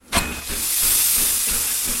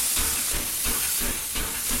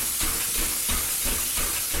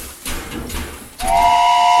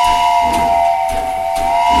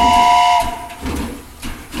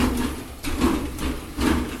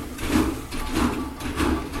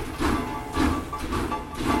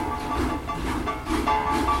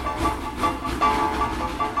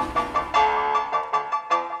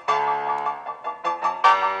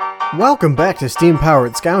Welcome back to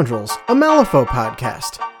Steam-Powered Scoundrels, a Malifaux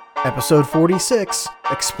podcast. Episode 46,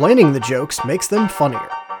 Explaining the Jokes Makes Them Funnier.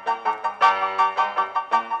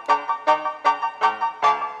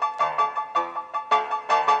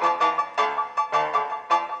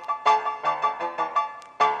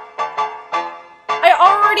 I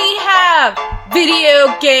already have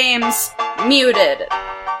video games muted.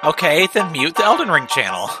 Okay, then mute the Elden Ring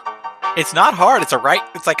channel. It's not hard. It's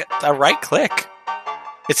like a right click.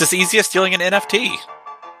 It's as easy as stealing an NFT.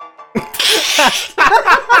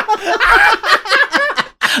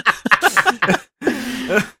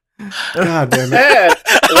 God damn it. And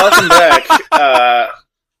welcome back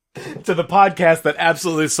to the podcast that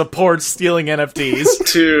absolutely supports stealing NFTs.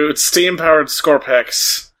 to Steam Powered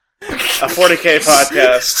Scorpex, a 40k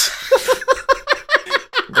podcast.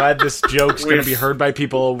 Glad this joke's going to be heard by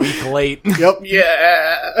people a week late. Yep.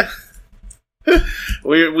 Yeah.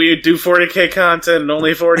 We do 40k content and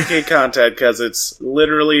only 40k content because it's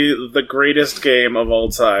literally the greatest game of all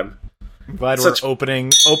time. Glad we're opening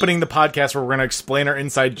the podcast where we're going to explain our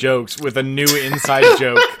inside jokes with a new inside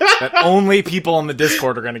joke that only people on the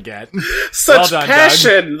Discord are going to get. Such well done,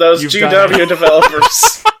 passion, Doug. those You've GW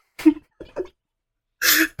developers.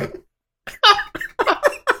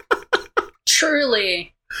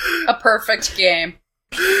 Truly a perfect game.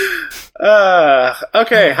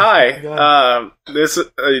 Okay, hi. This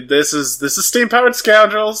is Steam Powered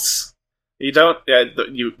Scoundrels. You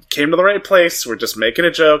came to the right place. We're just making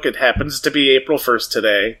a joke. It happens to be April 1st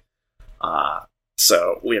today.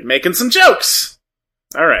 So we're making some jokes.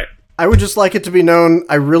 All right. I would just like it to be known,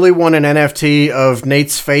 I really want an NFT of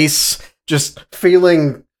Nate's face just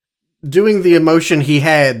doing the emotion he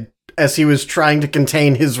had as he was trying to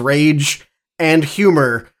contain his rage and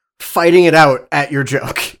humor, fighting it out at your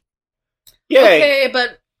joke. Yay. Okay,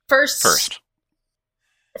 but first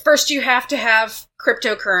you have to have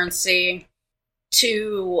cryptocurrency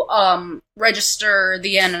to register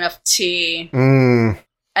the NFT.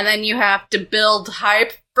 And then you have to build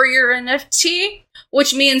hype for your NFT,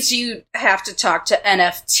 which means you have to talk to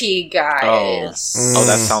NFT guys. Oh,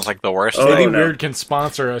 that sounds like the worst Maybe thing. Weird can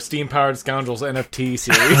sponsor a Steam Powered Scoundrels NFT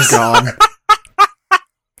series. Oh, God.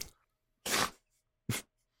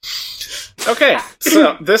 Okay,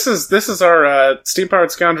 so this is our Steam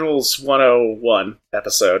Powered Scoundrels 101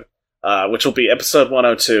 episode, which will be episode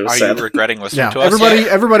 102. Are you regretting listening to us?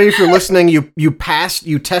 Everybody, if you're listening, you passed,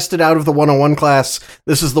 you tested out of the 101 class.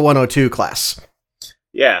 This is the 102 class.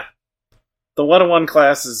 Yeah. The 101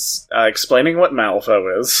 class is explaining what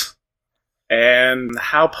Malifaux is and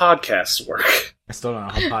how podcasts work. I still don't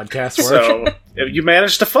know how podcasts work. So, if you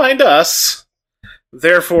managed to find us,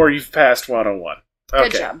 therefore you've passed 101. Okay.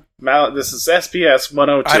 Good job. This is SPS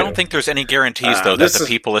 102. I don't think there's any guarantees, though, that the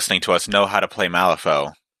people listening to us know how to play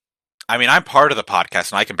Malifaux. I mean, I'm part of the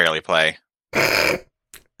podcast, and I can barely play.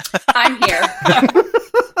 I'm here.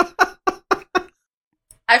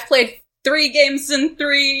 I've played 3 games in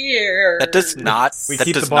 3 years. That does not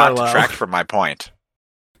detract from my point.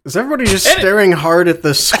 Is everybody just staring hard at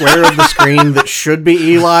the square of the screen that should be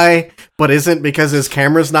Eli, but isn't because his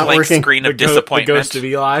camera's not Blank working? Screen of The disappointment. ghost of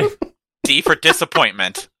Eli. D for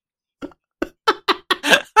disappointment.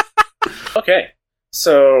 Okay.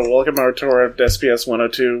 So, welcome to our SPS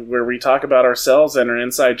 102, where we talk about ourselves and our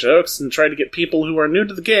inside jokes and try to get people who are new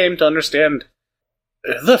to the game to understand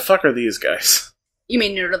who the fuck are these guys? You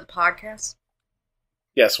mean new to the podcast?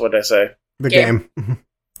 Yes, what'd I say? The game.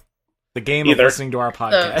 The game Either. of listening to our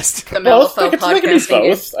podcast. The Both. Malifaux It can be podcasting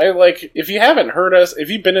game. both. I like if you haven't heard us, if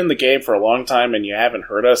you've been in the game for a long time and you haven't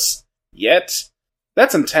heard us yet,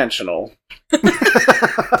 that's intentional.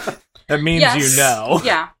 That means Yes. you know.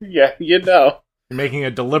 Yeah. Yeah, you know. You're making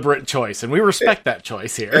a deliberate choice, and we respect that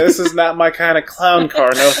choice here. This is not my kind of clown car,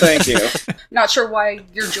 no thank you. Not sure why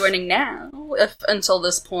you're joining now, if until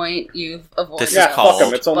this point you've avoided This Yeah, is fuck 'em,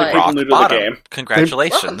 called it's only but- people Rock new to the Bottom. game.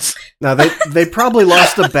 Congratulations. Now, they probably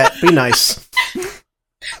lost a bet. Be nice.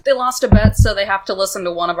 They lost a bet, so they have to listen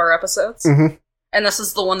to one of our episodes. Mhm. And this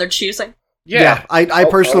is the one they're choosing. Yeah. I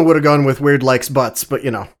personally would have gone with Weird Likes Butts, but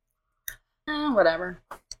you know. Whatever.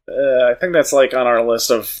 I think that's like on our list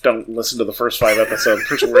of don't listen to the first 5 episodes.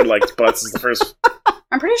 Pretty sure Weird Like Butts is the first.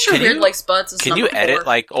 I'm pretty sure Can Weird you- Likes Butts is Can you number edit 4.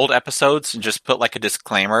 like old episodes and just put like a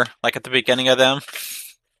disclaimer like at the beginning of them?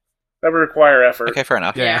 That would require effort. Okay, fair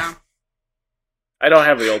enough. Yeah. I don't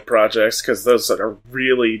have the old projects because those are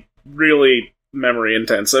really, really memory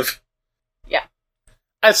intensive. Yeah.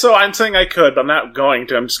 So I'm saying I could, but I'm not going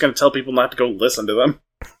to. I'm just going to tell people not to go listen to them.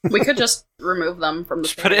 We could just remove them from the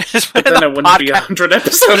Just put page. it But in then the it wouldn't be podcast. 100 Put it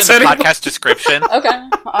episodes in the anymore. podcast description. Okay.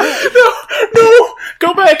 Alright. No!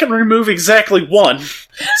 Go back and remove exactly 1.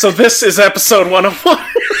 So this is episode 101.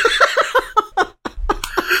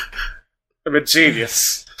 I'm a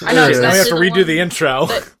genius. I know. Now Now we have to especially redo the one intro.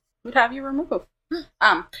 that would have you remove.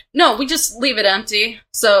 No, we just leave it empty.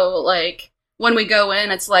 So, like, when we go in,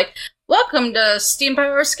 it's like, welcome to Steam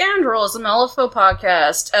Power Scoundrels, a LFO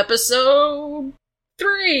podcast, episode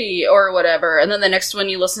 3, or whatever. And then the next one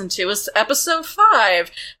you listen to is episode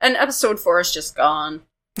 5, and episode 4 is just gone.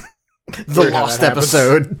 The Weird how lost that happens.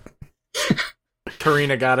 episode.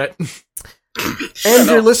 Karina got it. And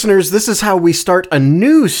dear listeners, this is how we start a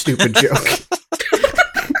new stupid joke.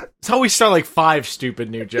 It's how we start like 5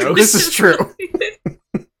 stupid new jokes. This is true. I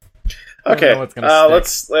don't know Okay, what's gonna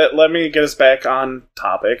stick. let me get us back on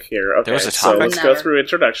topic here. Okay, There was a so topic? let's go through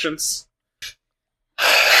introductions.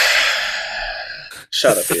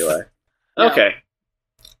 Shut up, Eli. No. Okay,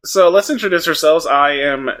 so let's introduce ourselves. I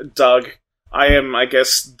am Doug. I am, I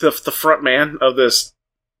guess, the front man of this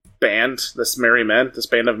band, this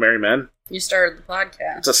band of merry men. You started the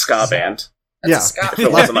podcast. It's a ska band. Yeah. That's a If ska.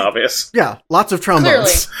 it wasn't obvious. Yeah, lots of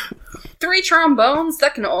trombones. 3 trombones?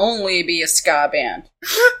 That can only be a ska band.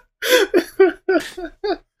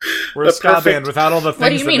 We're a The ska perfect- band without all the What do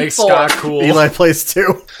things you that mean make four? ska cool. Eli plays too.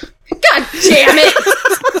 God damn it!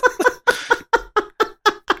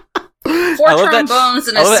 4 I love that- trombones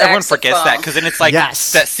and a I love that everyone saxophone. forgets that, because then it's like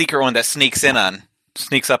Yes. that secret one that sneaks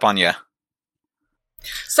up on you.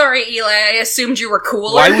 Sorry, Eli, I assumed you were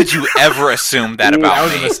cooler. Why would you ever assume that That about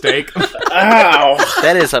was a me? mistake. Ow!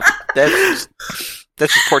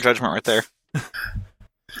 That's just poor judgment right there.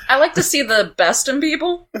 I like to see the best in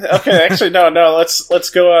people. Okay, actually, no. Let's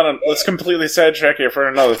go on. Let's completely sidetrack here for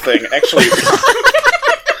another thing. Actually,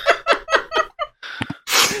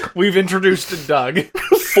 We've introduced Doug.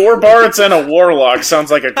 4 bards and a warlock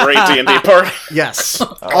sounds like a great D&D party. Yes.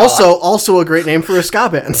 Also a great name for a ska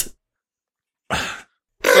band.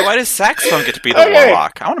 So why does saxophone get to be the Okay.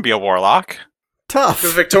 warlock? I want to be a warlock. Tough.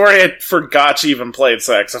 Because Victoria forgot she even played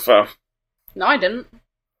saxophone. No, I didn't.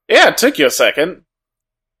 Yeah, it took you a second.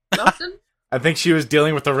 No, I didn't. I think she was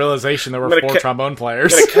dealing with the realization there I'm were gonna 4 trombone I'm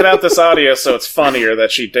players. gonna cut out this audio so it's funnier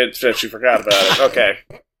that she forgot about it. Okay.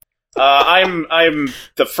 I'm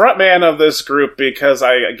the front man of this group because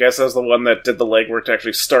I guess I was the one that did the legwork to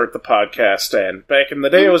actually start the podcast. And back in the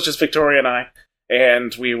day, it was just Victoria and I,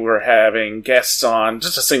 and we were having guests on,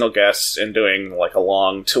 just a single guest, and doing like a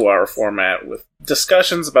long 2-hour format with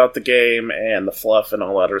discussions about the game and the fluff and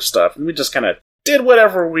all that other stuff. And we just kind of did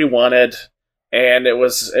whatever we wanted. And it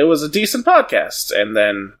was a decent podcast. And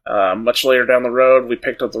then much later down the road, we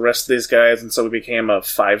picked up the rest of these guys, and so we became a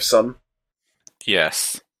 5-some.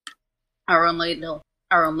 Yes. Our own little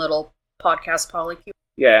podcast polycule.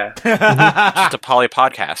 Yeah. Just a poly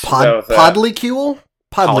podcast. So that- Podlicule?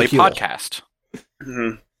 Poly Podlicule. podcast.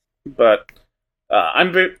 Mhm. But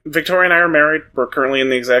Victoria and I are married. We're currently in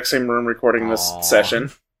the exact same room recording this Aw.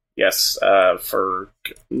 session. Yes, for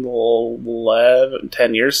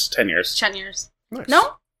 10 years. 10 years. 10 years. Nice.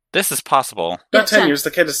 No? This is possible. No, Yeah, 10 10. years.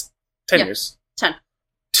 The kid is 10 Yeah. years. 10.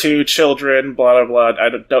 2 children, blah, blah,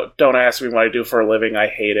 blah. Don't ask me what I do for a living. I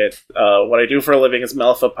hate it. What I do for a living is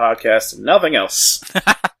Melfa podcast and nothing else.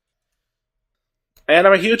 And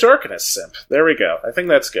I'm a huge Arcanist simp. There we go. I think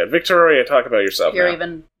that's good. Victoria, talk about yourself You're now.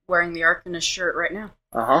 even wearing the Arcanist shirt right now.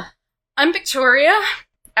 Uh-huh. I'm Victoria.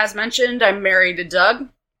 As mentioned, I'm married to Doug.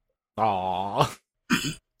 Aww.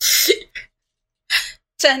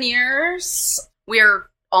 10 years. We're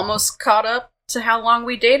almost caught up to how long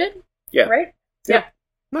we dated. Yeah. Right?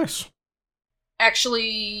 Nice.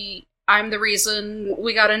 Actually, I'm the reason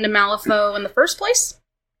we got into Malifaux in the first place.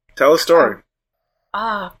 Tell a story.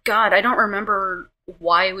 God, I don't remember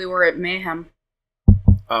why we were at Mayhem.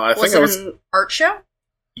 I think Was it it was... an art show?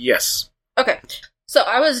 Yes. Okay. So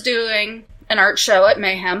I was doing an art show at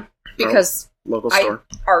Mayhem because Local store.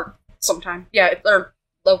 art sometime. Yeah, it's their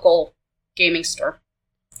local gaming store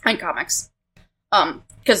and comics.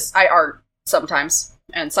 Because I art sometimes,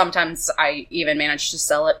 and sometimes I even manage to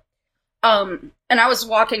sell it. And I was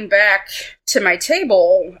walking back to my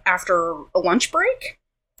table after a lunch break,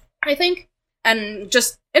 I think, and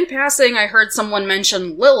just in passing, I heard someone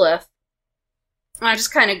mention Lilith, and I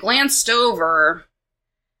just kind of glanced over,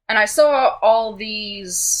 and I saw all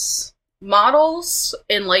these models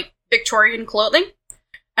in, like, Victorian clothing,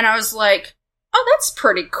 and I was like, oh, that's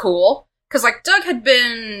pretty cool. Because, like, Doug had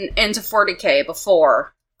been into 40K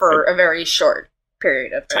before for a very short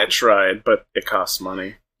period of I time. tried, but it costs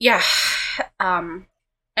money. Yeah. And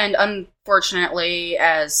unfortunately,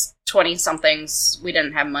 as 20-somethings, we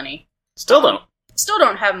didn't have money. Still don't. Still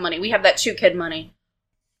don't have money. We have that 2-kid money.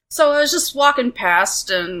 So I was just walking past,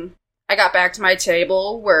 and I got back to my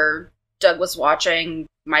table where Doug was watching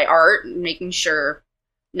my art and making sure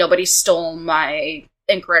nobody stole my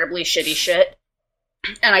incredibly shitty shit.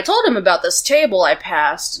 And I told him about this table I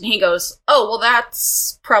passed, and he goes, "Oh, well,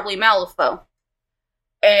 that's probably Malifaux."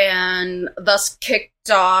 And thus kicked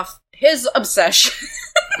off his obsession.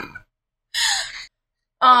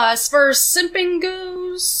 As far as simping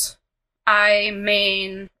goes, I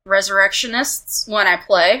main Resurrectionists when I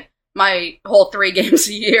play. My whole 3 games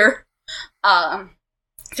a year.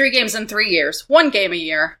 3 games in 3 years. 1 game a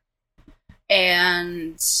year.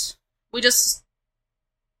 And we just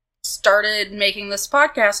started making this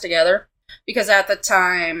podcast together because at the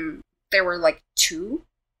time there were like 2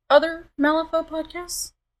 other Malifaux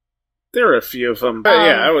podcasts. There were a few of them, but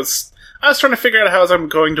yeah, I was trying to figure out how I'm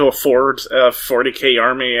going to afford a 40k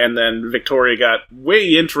army, and then Victoria got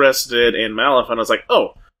way interested in Malifaux, and I was like,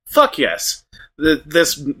 oh, fuck yes.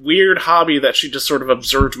 This weird hobby that she just sort of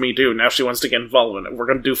observed me do, now she wants to get involved in it. We're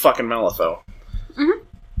gonna do fucking Malifaux. Mm-hmm.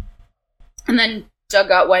 And then Doug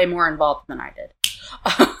got way more involved than I did.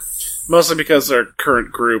 Mostly because our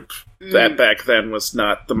current group that back then was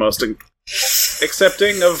not the most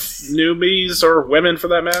accepting of newbies or women for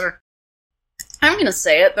that matter. I'm gonna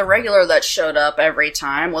say it, the regular that showed up every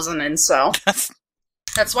time was an incel.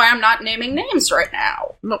 That's why I'm not naming names right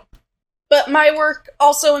now. No. But my work,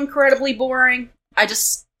 also incredibly boring. I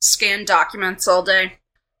just scan documents all day.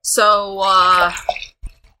 So, I'm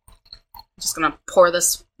just gonna pour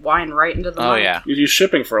this wine right into the mic. Yeah. You do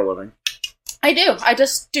shipping for a living. I do. I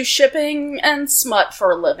just do shipping and smut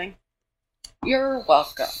for a living. You're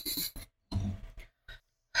welcome.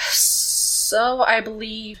 So, I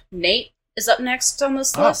believe Nate is up next on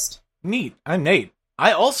this list. Neat. I'm Nate.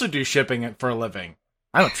 I also do shipping for a living.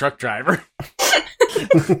 I'm a truck driver.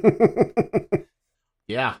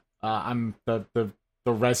 Yeah. I'm the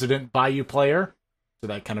resident Bayou player. So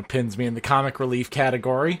that kind of pins me in the comic relief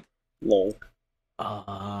category. Lol.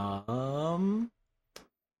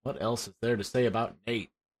 What else is there to say about Nate?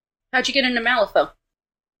 How'd you get into Malifaux?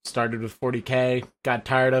 Started with 40k, got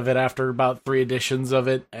tired of it after about 3 editions of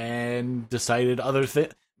it, and decided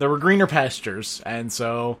there were greener pastures, and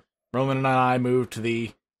so Roman and I moved to the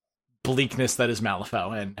bleakness that is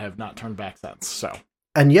Malifaux, and have not turned back since, so.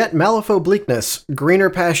 And yet, Malifaux bleakness, greener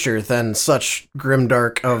pasture than such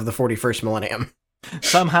grimdark of the 41st millennium.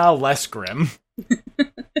 Somehow less grim.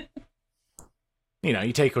 You know,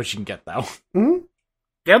 you take what you can get, though. Mm-hmm.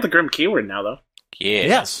 You have the grim keyword now, though. Yeah.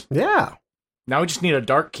 Yes. Yeah. Now we just need a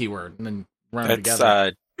dark keyword, and then run it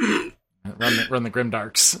together. Run the grim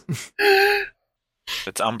darks.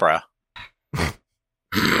 It's Umbra.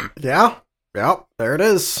 Yeah. Yep. There it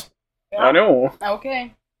is. Yeah. I know.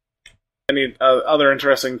 Okay. Any other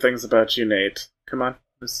interesting things about you, Nate? Come on.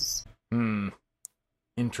 This is...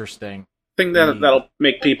 Interesting. Thing that'll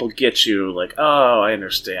make people get you, like, oh, I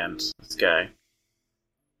understand this guy.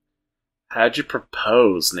 How'd you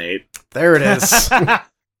propose, Nate? There it is.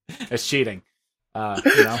 It's cheating. You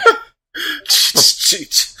know.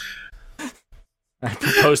 I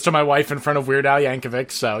proposed to my wife in front of Weird Al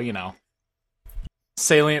Yankovic, so, you know.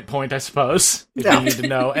 Salient point, I suppose, if you need to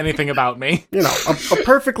know anything about me. You know, a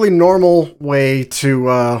perfectly normal way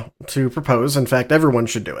to propose. In fact, everyone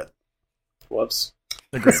should do it. Whoops.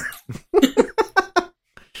 Agreed.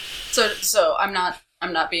 So I'm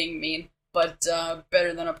not being mean, but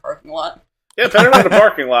better than a parking lot. Yeah, better than a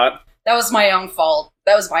parking lot. That was my own fault.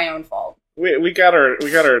 We got our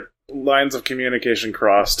lines of communication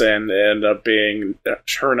crossed and ended up being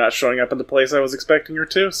her not showing up at the place I was expecting her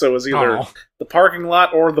to. So it was either the parking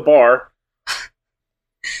lot or the bar.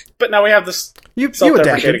 But now we have this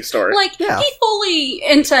self-deprecating story. Like, he fully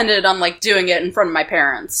intended on, like, doing it in front of my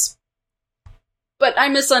parents. But I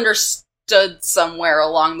misunderstood somewhere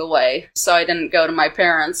along the way, so I didn't go to my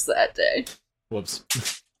parents that day. Whoops.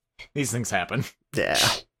 These things happen. Yeah.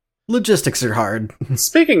 Logistics are hard.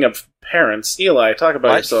 Speaking of parents, Eli, talk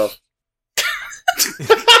about yourself.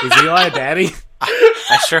 Is Eli a daddy?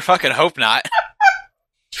 I sure fucking hope not.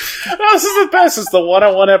 This is the best. It's the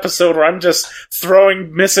one-on-one episode where I'm just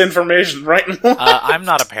throwing misinformation right in the I'm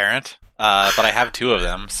not a parent, but I have 2 of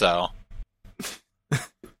them, so...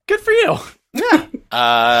 Good for you! Yeah.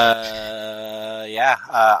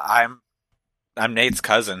 I'm Nate's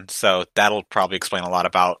cousin, so that'll probably explain a lot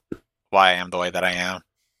about why I am the way that I am.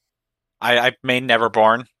 I made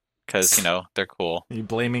Neverborn, because, you know, they're cool. Are you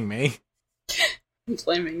blaming me? I'm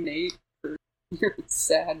blaming Nate for your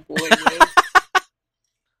sad boy, Nate.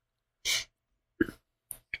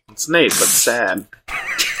 It's Nate, but sad.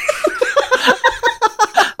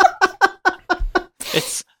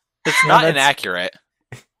 It's not inaccurate.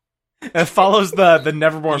 It follows the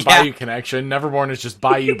Neverborn Bayou connection. Neverborn is just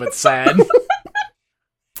Bayou, but sad.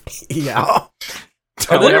 Yeah.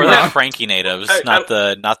 Totally we're the Frankie natives, not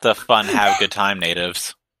the fun, have good time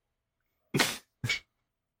natives.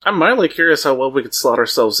 I'm mildly curious how well we could slot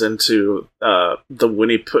ourselves into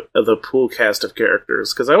the Pooh cast of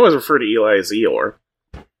characters, because I always refer to Eli as Eeyore.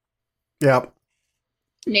 Yep.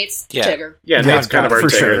 Nate's Tigger. Yeah, Nate's kind of our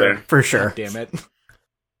Tigger there. For sure. God damn it.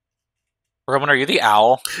 Roman, are you the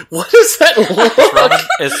owl? What is that?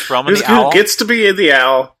 Is Roman the who owl? Who gets to be the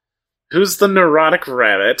owl? Who's the neurotic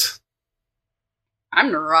rabbit?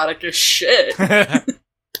 I'm neurotic as shit.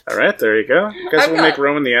 Alright, there you go. Guess we'll make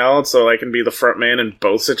Roman the owl so I can be the front man in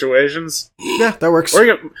both situations. Yeah, that works. Or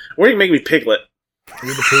you can make me Piglet.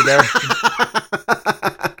 You're the Pooh Bear.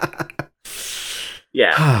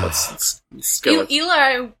 Yeah, let's go with...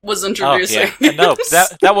 Eli was introducing. Oh, yeah. No,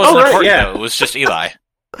 that wasn't important, though. It was just Eli.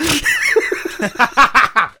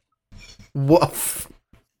 Woof.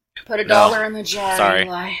 Put $1 in the jar, Sorry.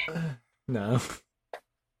 Eli. No.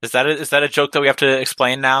 Is that a joke that we have to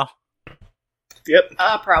explain now? Yep.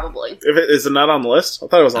 Probably. Is it not on the list? I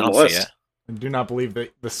thought it was on the list. I do not believe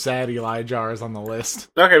that the sad Eli jar is on the list.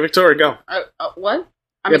 Okay, Victoria, go. What?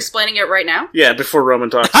 I'm explaining it right now? Yeah, before Roman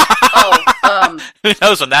talks. Who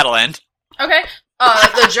knows when that'll end? Okay.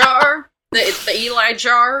 The jar, the Eli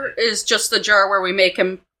jar, is just the jar where we make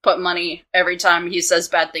him put money every time he says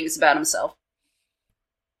bad things about himself.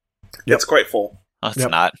 Yep. It's quite full. Oh, it's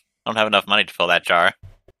not. I don't have enough money to fill that jar.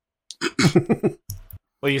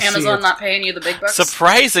 Well, Amazon not paying you the big bucks?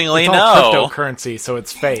 Surprisingly, it's all no. cryptocurrency, so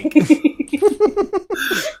it's fake.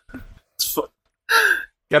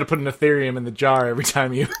 Got to put an Ethereum in the jar every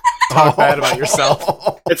time you talk bad about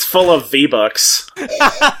yourself. It's full of V-Bucks.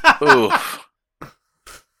 Ooh.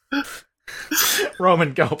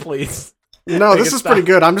 Roman, go, please. No, this is pretty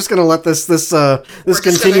good. I'm just gonna let this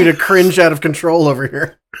continue to cringe out of control over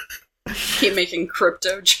here. Keep making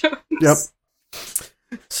crypto jokes. Yep.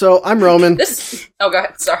 So, I'm Roman. Oh, go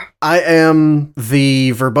ahead, sorry. I am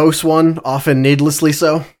the verbose one, often needlessly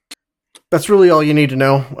so. That's really all you need to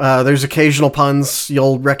know. There's occasional puns.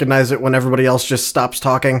 You'll recognize it when everybody else just stops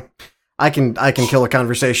talking. I can kill a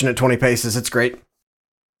conversation at 20 paces. It's great.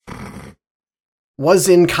 Was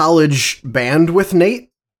in college band with Nate,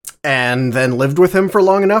 and then lived with him for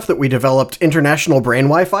long enough that we developed international brain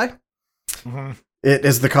Wi-Fi. Mm-hmm. It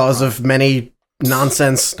is the cause of many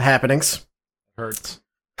nonsense happenings. Hurts.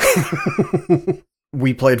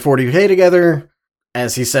 We played 40K together.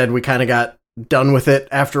 As he said, we kind of got done with it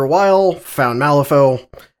after a while, found Malifaux,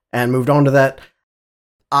 and moved on to that.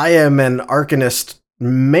 I am an Arcanist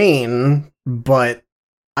main, but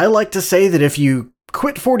I like to say that if you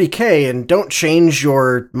quit 40K and don't change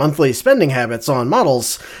your monthly spending habits on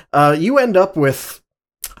models, you end up with,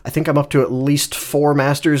 I think I'm up to at least 4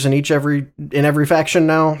 masters in every faction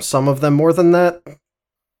now, some of them more than that.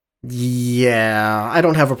 Yeah, I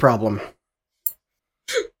don't have a problem.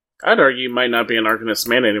 I'd argue you might not be an Arcanist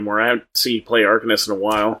man anymore. I haven't seen you play Arcanist in a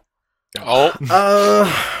while. Oh.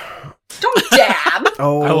 Don't dab!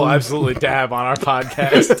 Oh. I will absolutely dab on our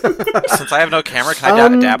podcast. Since I have no camera, can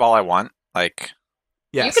I dab all I want? Like,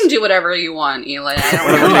 yes. You can do whatever you want, Eli. I don't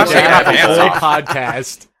I'm know. not taking my pants whole off.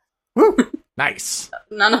 podcast. Woo. Nice.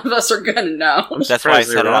 None of us are gonna know. I'm That's why I surprised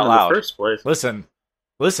they said were it on out in loud. the first place.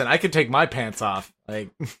 Listen, I could take my pants off.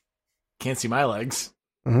 Like, can't see my legs.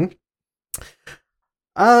 Mm-hmm.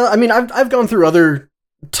 I mean, I've gone through other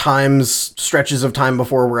stretches of time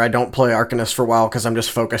before where I don't play Arcanist for a while because I'm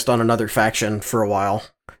just focused on another faction for a while.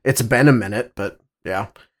 It's been a minute, but yeah.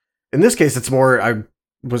 In this case, it's more I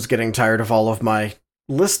was getting tired of all of my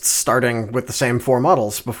lists starting with the same 4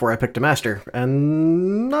 models before I picked a master,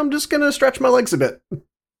 and I'm just gonna stretch my legs a bit.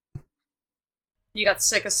 You got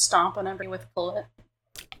sick of stomping everybody with Colette?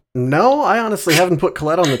 No, I honestly haven't put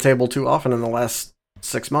Colette on the table too often in the last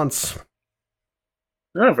 6 months.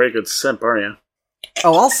 You're not a very good simp, are you?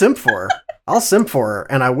 Oh, I'll simp for her,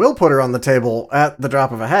 and I will put her on the table at the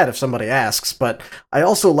drop of a hat if somebody asks, but I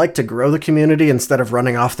also like to grow the community instead of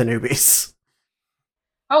running off the newbies.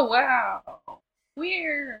 Oh, wow.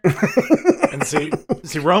 Weird. And see,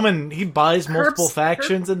 Roman, he buys multiple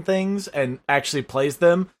factions and things and actually plays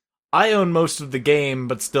them. I own most of the game,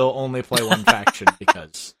 but still only play one faction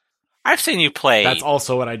because I've seen you play that's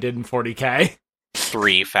also what I did in 40K.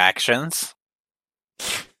 3 factions.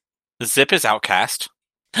 Zip is Outcast.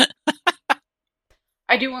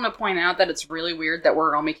 I do want to point out that it's really weird that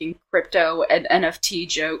we're all making crypto and NFT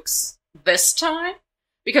jokes this time,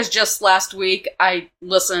 because just last week I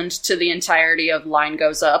listened to the entirety of Line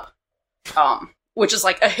Goes Up, which is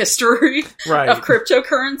like a history Right. of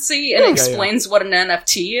cryptocurrency and explains what an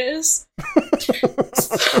NFT is.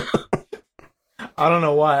 I don't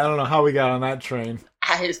know why. I don't know how we got on that train.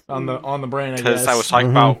 On the brain, I guess. Because I was talking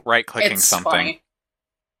about right-clicking It's something. funny.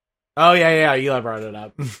 Oh yeah, Eli brought it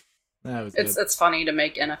up. It's funny to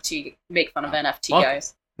make fun of NFT Well,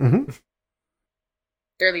 guys. Mm-hmm.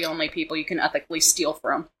 They're the only people you can ethically steal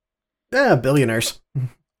from. Yeah, billionaires. I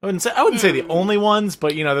wouldn't say the only ones,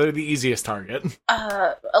 but they're the easiest target.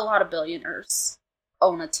 A lot of billionaires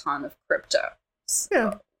own a ton of crypto. So.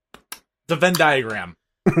 Yeah. The Venn diagram.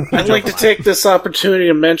 I'd like to take this opportunity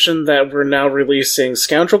to mention that we're now releasing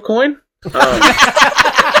Scoundrel Coin.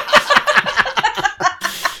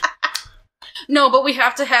 No, but we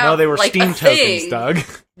have to have No, they were like Steam a tokens, thing Doug.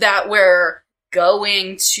 that we're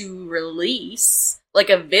going to release, like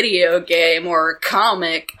a video game or a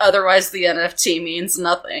comic. Otherwise, the NFT means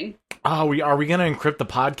nothing. Oh, are we going to encrypt the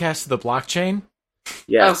podcast to the blockchain?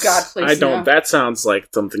 Yes. Oh God, please I don't. no. That sounds like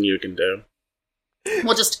something you can do.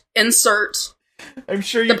 We'll just insert I'm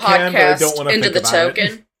sure you the can, but I podcast don't want to into think the about token.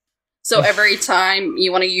 it. So every time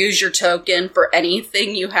you want to use your token for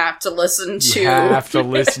anything, you have to listen to You have to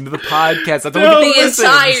listen to the podcast. That's the listens.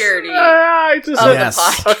 entirety I just of Yes. the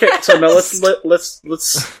podcast. Okay, so now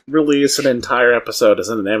let's release an entire episode as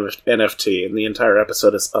an NFT, and the entire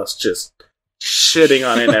episode is us just shitting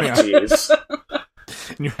on NFTs.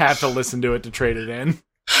 And you have to listen to it to trade it in.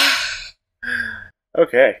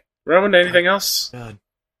 Okay, Roman, anything else? God.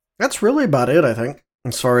 That's really about it, I think,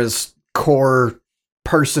 as far as core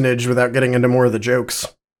personage without getting into more of the jokes.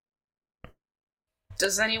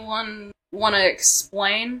 Does anyone want to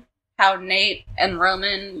explain how Nate and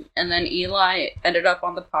Roman and then Eli ended up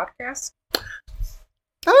on the podcast?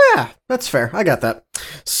 Oh yeah, that's fair. I got that.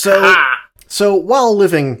 So, Ah! so while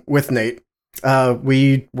living with Nate,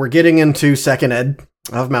 we were getting into second ed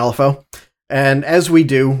of Malifaux. And as we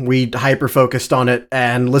do, we hyper-focused on it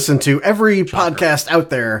and listened to every podcast out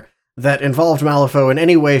there that involved Malifaux in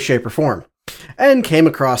any way, shape, or form. And came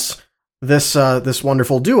across this this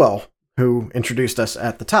wonderful duo who introduced us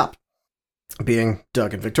at the top, being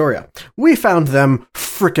Doug and Victoria. We found them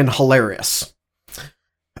frickin' hilarious.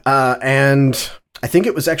 And I think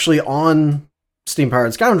it was actually on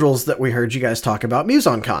Steam-Powered Scoundrels that we heard you guys talk about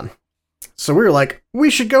MuseonCon. So we were like, we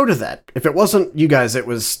should go to that. If it wasn't you guys, it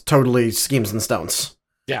was totally Schemes and Stones.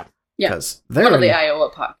 Yeah. Yeah. Because they're One of the Iowa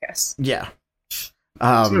podcasts. yeah.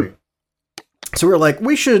 So we're like,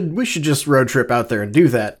 we should just road trip out there and do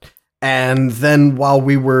that. And then while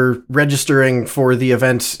we were registering for the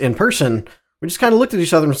event in person, we just kind of looked at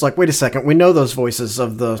each other and was like, wait a second, we know those voices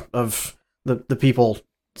of the people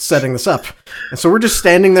setting this up. And so we're just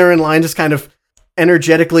standing there in line, just kind of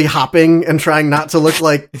energetically hopping and trying not to look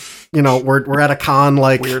like, we're at a con,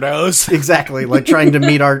 like Weirdos. exactly, like trying to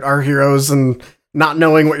meet our heroes and not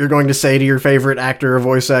knowing what you're going to say to your favorite actor or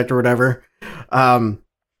voice actor or whatever.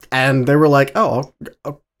 And they were like, oh,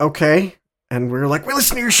 okay. And we were like, we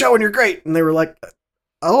listen to your show and you're great. And they were like,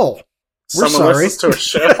 oh, we're Someone sorry. listens to a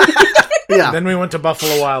show. Yeah. Then we went to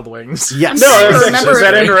Buffalo Wild Wings. Yes. No, Remember-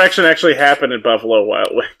 that interaction actually happened in Buffalo Wild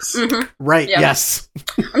Wings. Mhm. Right. Yeah. Yes.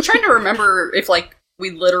 I'm trying to remember if,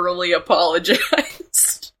 we literally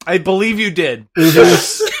apologized. I believe you did.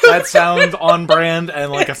 Mhm. That sounds on brand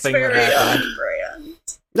and like a It's thing that very happened. on brand.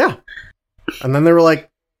 Yeah. And then they were like,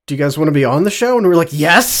 do you guys want to be on the show? And we were like,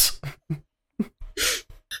 yes.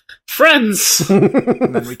 Friends! And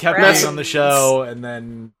then we kept Right. being on the show, and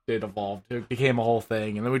then it evolved. It became a whole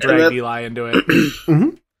thing, and then we And dragged that- Eli into it.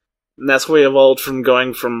 And that's where we evolved from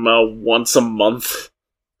going from once a month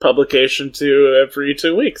publication to every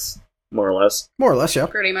 2 weeks, more or less. More or less, yeah.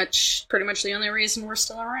 Pretty much the only reason we're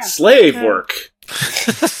still around. Slave work.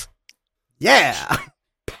 Yeah.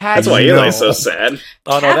 That's why No. Eli's so sad.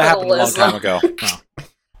 Oh no, that happened a long time Capitalism.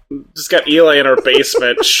 ago. Just got Eli in our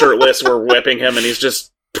basement, shirtless. We're whipping him, and he's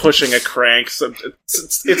just pushing a crank. So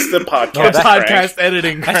it's the podcast. It's crank. podcast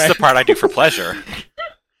editing. That's the part I do for pleasure.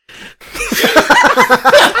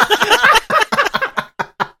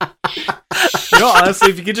 Honestly,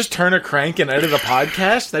 if you could just turn a crank and edit a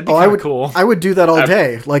podcast, that'd be Oh, I kind of would cool. I would do that all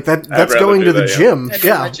day. Like that's rather going do to the that, yeah. gym. That's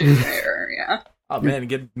Yeah. much easier, yeah. Oh man,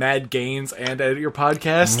 get mad gains and edit your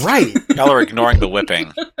podcast. Right. Y'all are ignoring the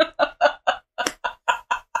whipping.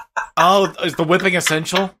 Oh, is the whipping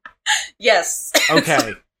essential? Yes.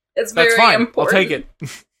 Okay, It's very that's fine. important. I'll take it.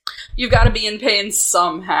 You've got to be in pain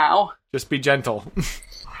somehow. Just be gentle.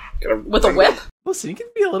 With a whip? Listen, you can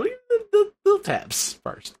be a little taps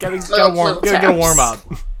first. Gotta Little get a warm taps.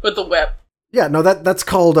 up. With a whip. Yeah, no, that's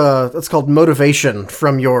called motivation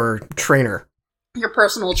from your trainer. Your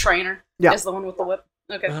personal trainer Yeah. is the one with the whip.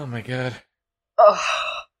 Okay. Oh my god. Oh.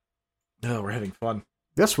 No, we're having fun.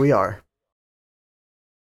 Yes, we are.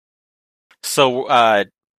 So, a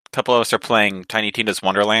couple of us are playing Tiny Tina's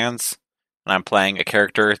Wonderlands, and I'm playing a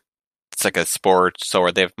character. It's like a sport, so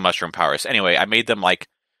they have mushroom powers. Anyway, I made them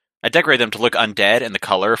I decorated them to look undead, and the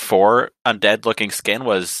color for undead-looking skin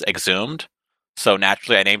was exhumed. So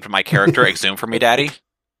naturally, I named my character Exhume for Me Daddy.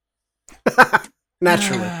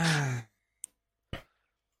 Naturally.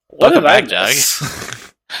 Welcome back, Doug.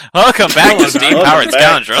 Welcome back to Steam-Powered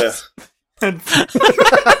Scoundrels. An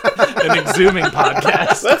exhuming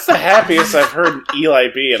podcast. That's the happiest I've heard Eli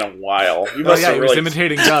be in a while. He was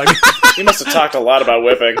imitating Doug. He must have talked a lot about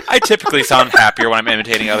whipping. I typically sound happier when I'm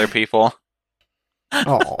imitating other people.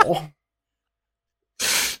 Oh.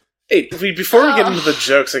 Hey, before we get into the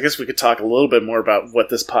jokes, I guess we could talk a little bit more about what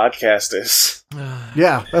this podcast is.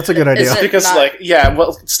 Yeah, that's a good idea. Because,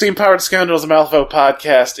 Steam Powered Scoundrels Malifaux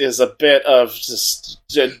podcast is a bit of just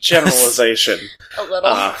generalization. A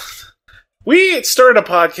little. We started a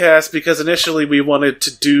podcast because initially we wanted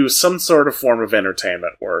to do some sort of form of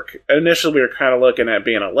entertainment work. Initially we were kind of looking at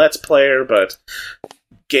being a Let's Player, but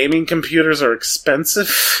gaming computers are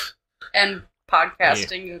expensive. And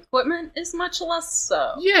podcasting equipment is much less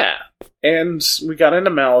so. Yeah. And we got into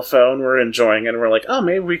Malifaux and we're enjoying it, and we're like, oh,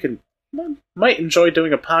 maybe we might enjoy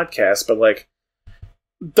doing a podcast, but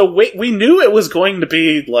the way we knew it was going to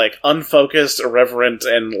be unfocused, irreverent,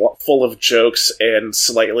 and full of jokes, and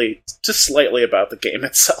slightly about the game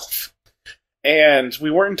itself. And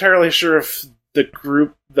we weren't entirely sure if the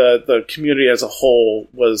group, the community as a whole,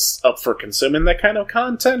 was up for consuming that kind of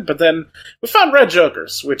content. But then we found Red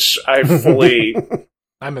Jokers, which I fully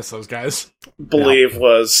I miss those guys. Believe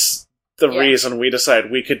was the reason we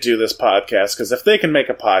decided we could do this podcast, because if they can make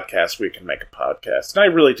a podcast, we can make a podcast. And I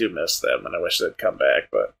really do miss them, and I wish they'd come back.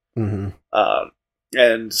 But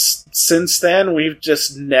and since then, we've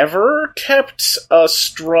just never kept a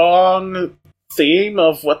strong theme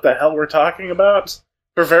of what the hell we're talking about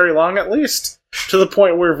for very long, at least, to the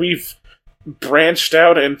point where we've branched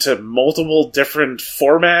out into multiple different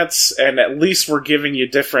formats, and at least we're giving you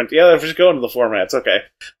different... Yeah, let's just go into the formats, okay.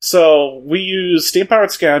 So, we use Steam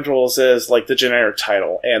Powered Scoundrels as, the generic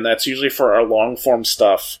title, and that's usually for our long-form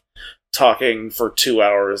stuff, talking for 2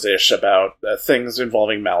 hours-ish about things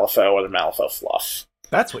involving Malifaux or the Malifaux fluff.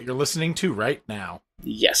 That's what you're listening to right now.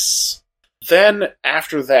 Yes. Then,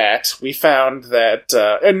 after that, we found that,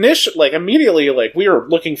 immediately, we were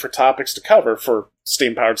looking for topics to cover for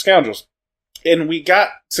Steam Powered Scoundrels. And we got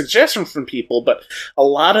suggestions from people, but a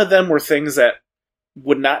lot of them were things that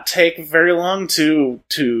would not take very long to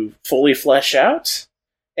fully flesh out.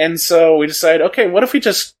 And so we decided, okay, what if we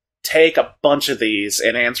just take a bunch of these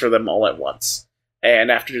and answer them all at once?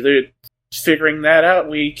 And after figuring that out,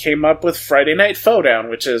 we came up with Friday Night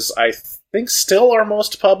Foedown, which is, I think, still our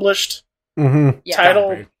most published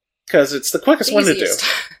title, because it's the quickest one to do.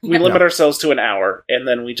 We limit ourselves to an hour, and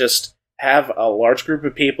then we just have a large group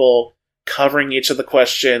of people covering each of the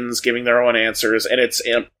questions, giving their own answers, and it's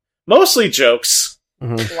mostly jokes.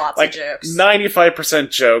 Lots of jokes.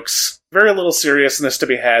 95% jokes. Very little seriousness to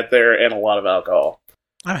be had there, and a lot of alcohol.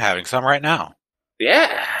 I'm having some right now.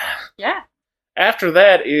 Yeah. Yeah. After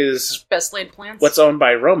that is Best Laid Plans. What's owned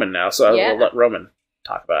by Roman now, so I will let Roman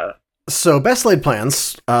talk about it. So, Best Laid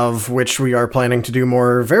Plans, of which we are planning to do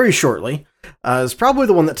more very shortly, is probably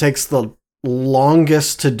the one that takes the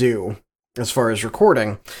longest to do as far as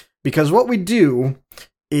recording. Because what we do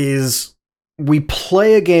is we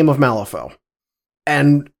play a game of Malifaux,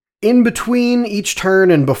 and in between each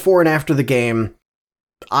turn and before and after the game,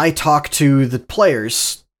 I talk to the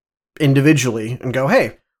players individually and go,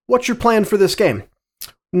 hey, what's your plan for this game?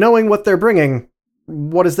 Knowing what they're bringing,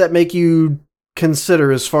 what does that make you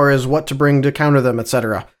consider as far as what to bring to counter them,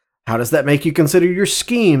 etc.? How does that make you consider your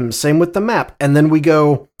schemes? Same with the map. And then we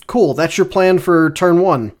go, cool, that's your plan for turn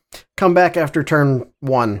 1. Come back after turn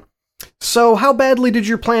 1. So, how badly did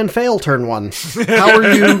your plan fail turn 1?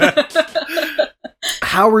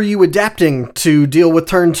 How are you adapting to deal with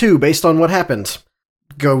turn 2 based on what happened?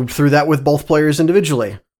 Go through that with both players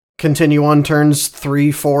individually. Continue on turns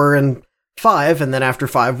 3, 4, and 5, and then after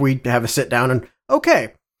 5 we have a sit down and,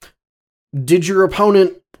 okay, did your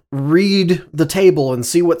opponent read the table and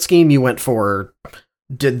see what scheme you went for?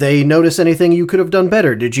 Did they notice anything you could have done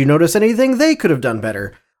better? Did you notice anything they could have done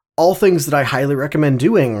better? All things that I highly recommend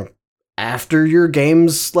doing after your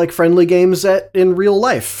games, like friendly games in real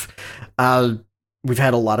life. We've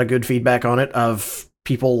had a lot of good feedback on it, of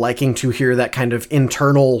people liking to hear that kind of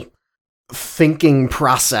internal thinking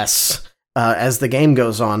process as the game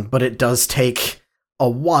goes on, but it does take a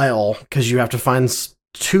while, because you have to find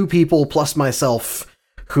 2 people plus myself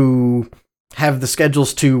who have the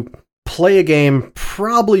schedules to play a game,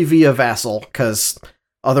 probably via Vassal, because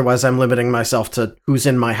otherwise I'm limiting myself to who's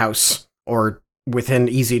in my house, or within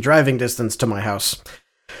easy driving distance to my house.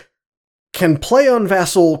 Can play on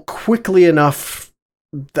Vassal quickly enough,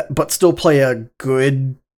 but still play a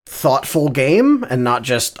good, thoughtful game, and not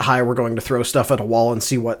just, hi, we're going to throw stuff at a wall and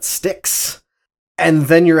see what sticks. And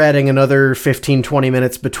then you're adding another 15-20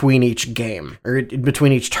 minutes between each game, or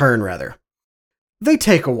between each turn, rather. They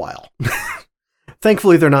take a while.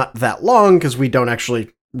 Thankfully, they're not that long, because we don't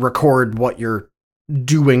actually record what you're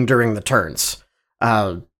doing during the turns.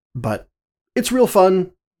 But it's real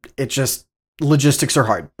fun. It just, logistics are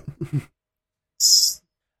hard.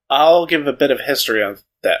 I'll give a bit of history on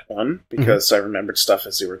that one, because I remembered stuff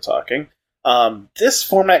as you were talking. This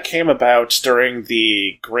format came about during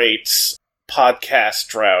the great podcast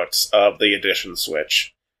drought of the Edition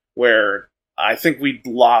Switch, where I think we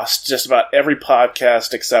lost just about every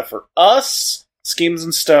podcast except for us, Schemes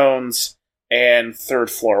and Stones, and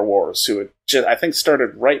Third Floor Wars, who had I think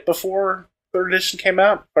started right before 3rd edition came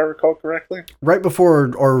out, if I recall correctly. Right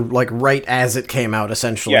before, or like right as it came out,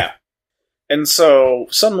 essentially. Yeah. And so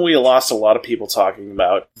suddenly we lost a lot of people talking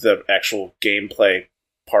about the actual gameplay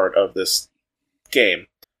part of this game.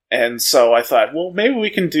 And so I thought, well, maybe we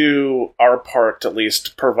can do our part to at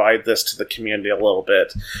least provide this to the community a little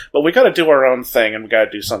bit. But we got to do our own thing, and we got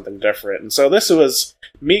to do something different. And so this was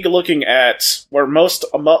me looking at where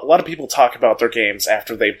a lot of people talk about their games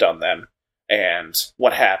after they've done them, and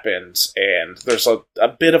what happened. And there's a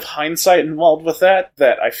bit of hindsight involved with that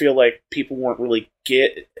I feel like people weren't really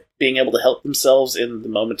being able to help themselves in the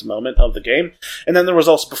moment-to-moment of the game. And then there was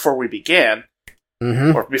also Before We Begin,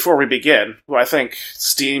 or Before We Begin, who I think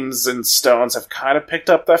Steams and Stones have kind of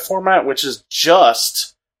picked up that format, which is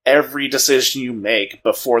just every decision you make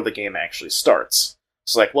before the game actually starts.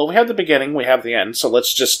 It's like, well, we have the beginning, we have the end, so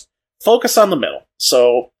let's just focus on the middle.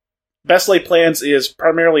 So, Best Laid Plans is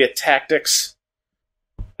primarily a tactics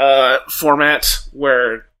format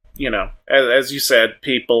where, you know, as you said,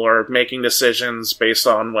 people are making decisions based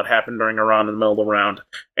on what happened during a round in the middle of the round,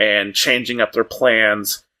 and changing up their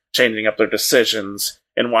plans, changing up their decisions,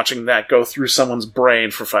 and watching that go through someone's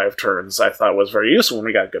brain for 5 turns, I thought was very useful when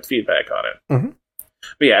we got good feedback on it.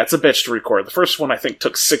 But yeah, it's a bitch to record. The first one, I think,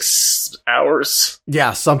 took 6 hours.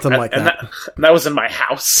 Yeah, something like that. And that was in my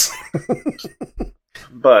house.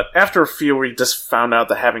 But after a few, we just found out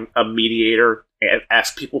that having a mediator and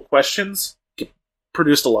ask people questions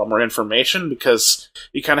produced a lot more information, because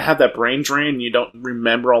you kind of have that brain drain, and you don't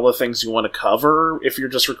remember all the things you want to cover if you're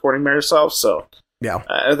just recording by yourself. So yeah,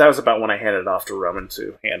 that was about when I handed it off to Roman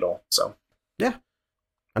to handle. So yeah,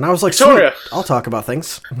 and I was like, Victoria, I'll talk about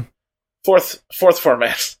things. Fourth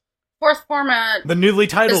format. Fourth format. The newly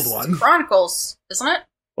titled one. Chronicles, isn't it?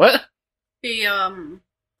 What? The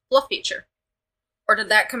fluff feature. Or did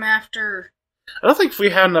that come after? I don't think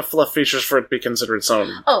we had enough fluff features for it to be considered its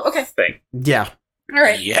own thing. Yeah. All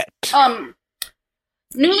right. Yet.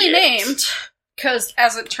 Newly named, because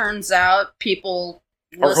as it turns out, people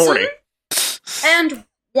listen horny and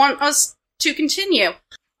want us to continue.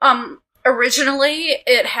 Originally,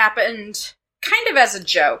 it happened kind of as a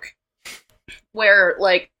joke, where,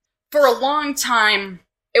 like, for a long time,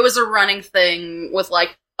 it was a running thing with,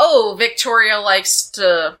 like, oh, Victoria likes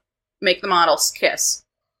to make the models kiss.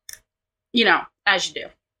 You know, as you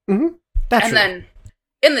do. That's and then,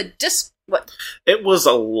 in the what? It was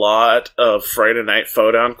a lot of Friday Night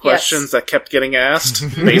Fodown questions that kept getting asked,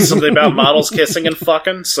 basically about models kissing and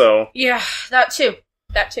fucking, so... Yeah, that too.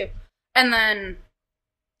 And then,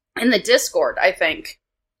 in the Discord, I think,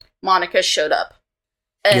 Monica showed up.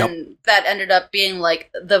 And that ended up being,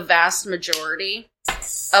 like, the vast majority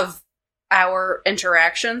of our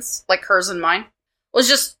interactions, like hers and mine, was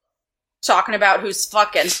just talking about who's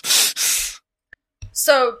fucking.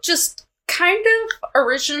 So, just kind of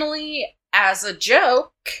originally, as a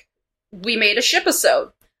joke, we made a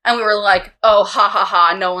ship-isode. And we were like, oh, ha ha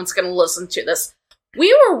ha, no one's gonna listen to this.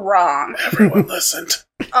 We were wrong. Everyone listened.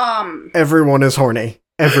 Everyone is horny.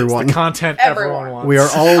 Everyone. It's the content everyone wants. We are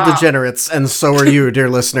all degenerates, and so are you, dear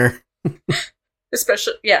listener.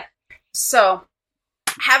 Especially, yeah. So,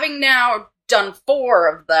 having now done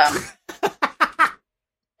 4 of them,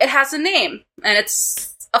 it has a name, and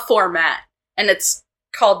it's a format, and it's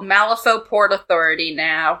called Malifaux Port Authority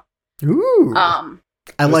now. Ooh. I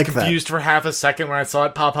like that. I was confused for half a second when I saw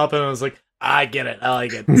it pop up, and I was like, I get it. I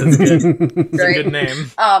like it. That's good. It's a good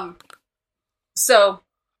name. So,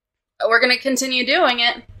 we're going to continue doing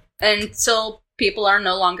it until people are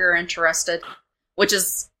no longer interested, which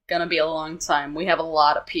is going to be a long time. We have a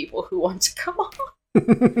lot of people who want to come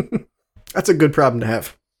on. That's a good problem to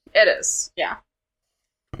have. It is, yeah.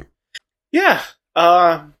 Yeah,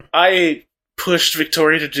 I pushed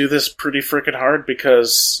Victoria to do this pretty freaking hard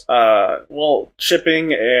because,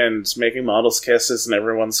 shipping and making models kiss isn't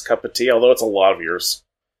everyone's cup of tea, although it's a lot of yours.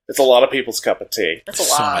 It's a lot of people's cup of tea. It's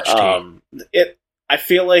a lot. I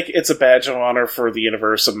feel like it's a badge of honor for the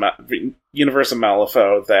universe of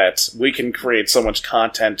Malifaux that we can create so much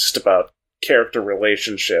content just about character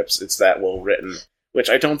relationships. It's that well written, which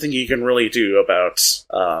I don't think you can really do about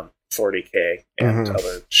 40K and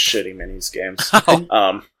other shitty minis games.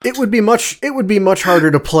 It would be much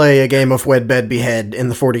harder to play a game of Wed Bed Behead in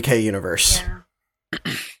the 40K universe.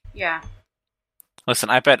 Yeah. Listen,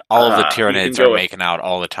 I bet all of the Tyranids are making out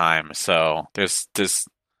all the time, so there's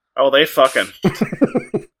Oh, they fucking...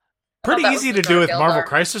 Pretty easy to do with Marvel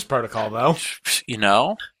Crisis Protocol, though. You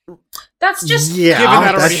know? That's just...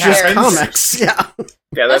 Yeah, that's just comics. Yeah,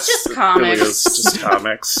 that's just comics. Really is just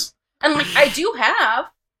comics. And, like, I do have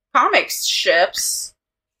comics ships,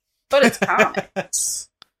 but it's comics.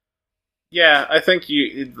 Yeah, I think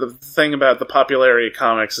the thing about the popularity of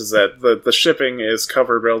comics is that the shipping is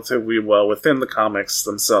covered relatively well within the comics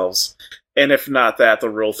themselves. And if not that, the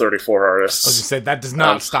Rule 34 artists. I was going to say, that does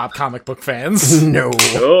not stop comic book fans. No.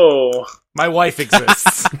 Oh. My wife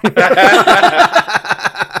exists.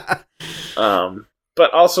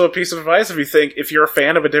 But also a piece of advice, if you're a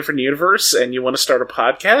fan of a different universe and you want to start a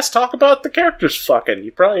podcast, talk about the characters fucking.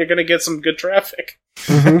 You probably are going to get some good traffic.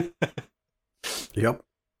 Yep.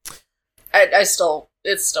 It's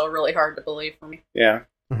still really hard to believe for me. Yeah.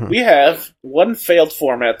 We have one failed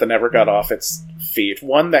format that never got off its feet.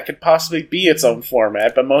 One that could possibly be its own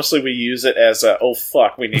format, but mostly we use it as oh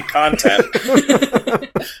fuck, we need content.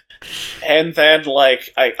 And then,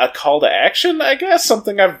 like, a call to action, I guess?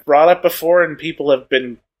 Something I've brought up before and people have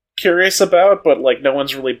been curious about, but, like, no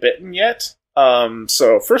one's really bitten yet.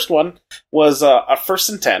 So, first one was a First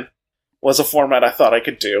and 10. Was a format I thought I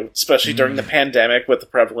could do, especially during the pandemic with the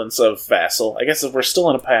prevalence of Vassal. I guess if we're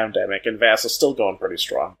still in a pandemic and Vassal's still going pretty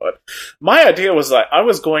strong, but my idea was that I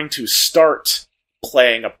was going to start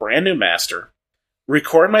playing a brand new master,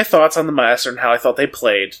 record my thoughts on the master and how I thought they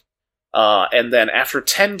played, and then after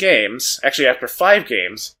 10 games, actually after 5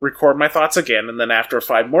 games, record my thoughts again, and then after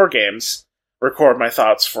 5 more games, record my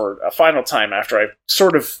thoughts for a final time after I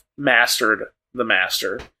sort of mastered the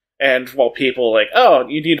master. And while people like, oh,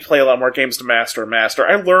 you need to play a lot more games to master a master,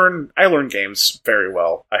 I learn games very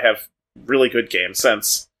well. I have really good game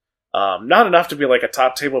sense. Not enough to be like a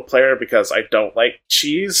top table player because I don't like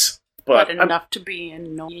cheese, but enough to be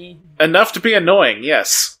annoying. Enough to be annoying,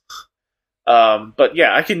 yes. But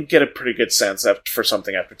yeah, I can get a pretty good sense for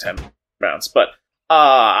something after 10 rounds. But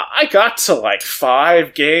I got to like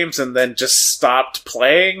 5 games and then just stopped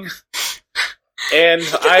playing. And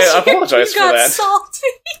I apologize for that. Salty.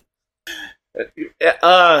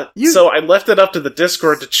 So I left it up to the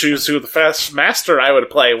Discord to choose who the fast master I would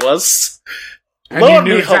play was. And you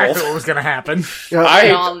knew exactly what was going to happen. I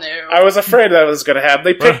all knew. I was afraid that was going to happen.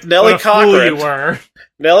 They picked Nellie Cochran. You were.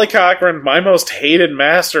 Nellie Cochran, my most hated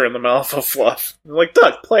master in the Malifaux Fluff. I'm like,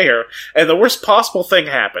 Doug, play her. And the worst possible thing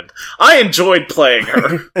happened. I enjoyed playing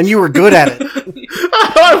her. And you were good at it.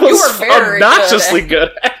 I was obnoxiously good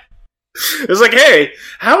at it. It was like, hey,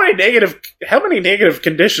 how many negative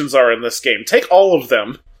conditions are in this game? Take all of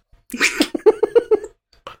them.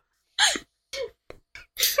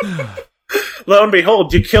 Lo and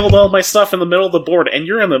behold, you killed all my stuff in the middle of the board, and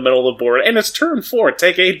you're in the middle of the board, and it's turn 4.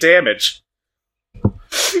 Take 8 damage.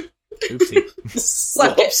 Oopsie.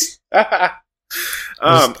 Suck it. I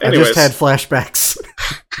just had flashbacks.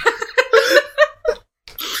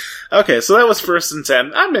 Okay, so that was First and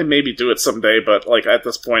 10. I may maybe do it someday, but like at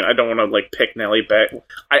this point, I don't want to like pick Nellie back.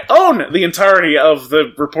 I own the entirety of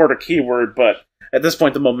the reporter keyword, but at this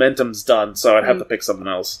point, the momentum's done, so I'd have to pick someone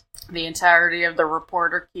else. The entirety of the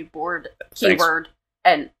reporter keyword,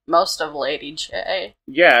 and most of Lady J.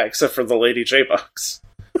 Yeah, except for the Lady J box.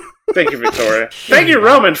 Thank you, Victoria. Thank you,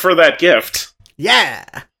 Roman, for that gift. Yeah.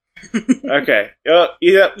 Okay.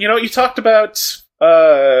 You talked about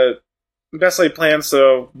best laid plans,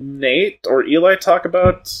 so Nate or Eli talk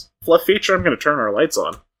about fluff feature. I'm going to turn our lights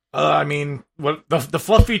on. I mean, what the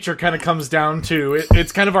fluff feature kind of comes down to,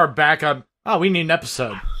 it's kind of our backup. Oh, we need an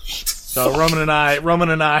episode. So Roman and I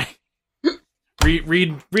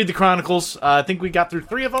read the Chronicles. I think we got through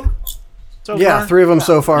 3 of them so far. 3 of them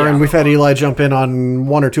so far, and we've had Eli jump in on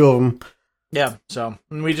 1 or 2 of them. Yeah, so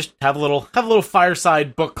and we just have a little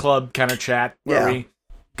fireside book club kind of chat where we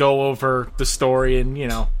go over the story and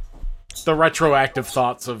the retroactive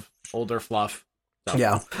thoughts of older fluff. So,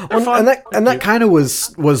 yeah, and that kind of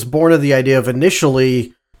was born of the idea of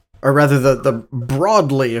initially, or rather the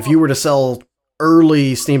broadly, if you were to sell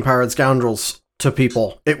early Steam-Powered Scoundrels to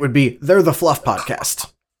people, it would be, they're the fluff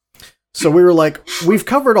podcast. So we were like, we've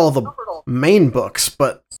covered all the main books,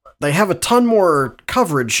 but they have a ton more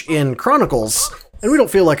coverage in Chronicles, and we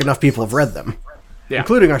don't feel like enough people have read them,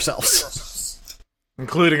 including ourselves.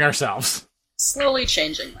 Slowly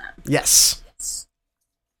changing that. Yes.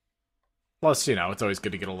 Plus, it's always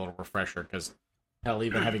good to get a little refresher, because Hell,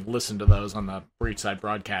 even having listened to those on the Breachside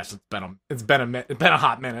broadcast, it's been a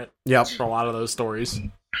hot minute. Yep. For a lot of those stories,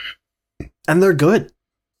 and they're good.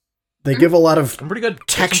 They give a lot of pretty good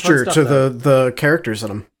texture to the characters in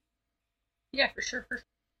them. Yeah, for sure.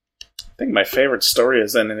 I think my favorite story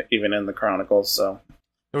is even in the Chronicles. So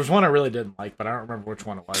there was one I really didn't like, but I don't remember which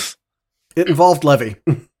one it was. It involved Levy.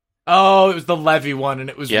 Oh, it was the Levy one,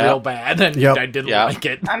 and it was real bad, and I didn't like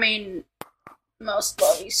it. I mean, most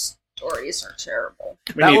Levy stories are terrible.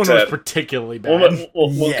 That one was particularly bad.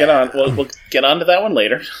 We'll get on. We'll get on to that one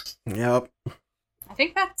later. Yep. I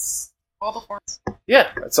think that's all the formats.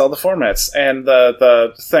 Yeah, that's all the formats. And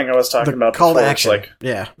the thing I was talking about call before, to action. like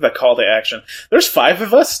yeah, the call to action. There's 5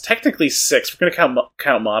 of us, technically 6. We're going to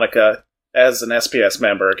count Monica as an SPS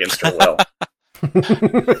member against her will.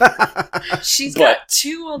 She's got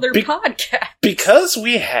 2 other podcasts. Because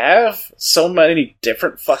we have so many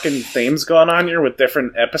different fucking themes going on here with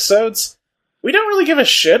different episodes, we don't really give a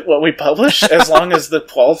shit what we publish as long as the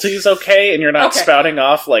quality is okay and you're not spouting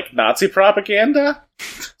off like Nazi propaganda.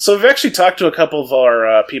 So we've actually talked to a couple of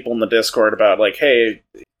our people in the Discord about like, hey,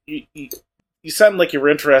 you sound like you're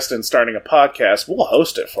interested in starting a podcast. We'll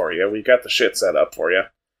host it for you. We got the shit set up for you.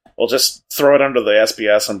 We'll just throw it under the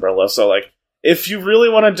SBS umbrella. So like, if you really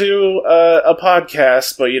want to do a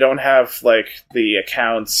podcast, but you don't have like the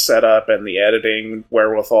accounts set up and the editing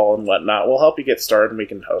wherewithal and whatnot, we'll help you get started and we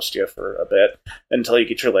can host you for a bit until you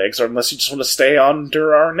get your legs, or unless you just want to stay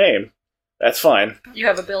under our name. That's fine. You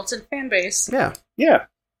have a built-in fan base. Yeah. Yeah.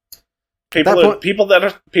 People that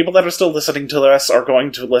are still listening to us are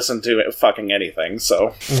going to listen to fucking anything,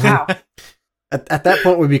 so. Wow. At that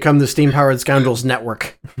point, we become the Steam-Powered Scoundrels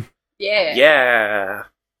Network. Yeah. Yeah.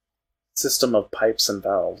 System of pipes and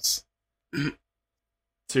valves.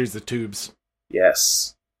 Series of tubes.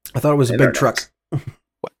 Yes. I thought it was a big truck.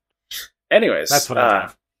 Anyways, that's what I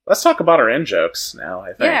have. Let's talk about our in-jokes now,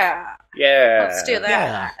 I think. Yeah. Let's do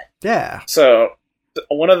that. Yeah. So,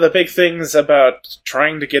 one of the big things about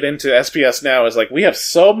trying to get into SPS now is, like, we have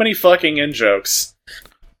so many fucking in-jokes.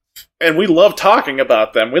 And we love talking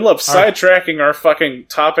about them. We love sidetracking our fucking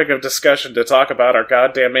topic of discussion to talk about our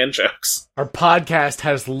goddamn in-jokes. Our podcast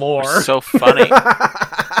has lore. We're so funny.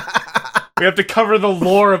 We have to cover the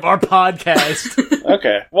lore of our podcast.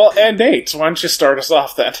 Okay. Well, and Nate, why don't you start us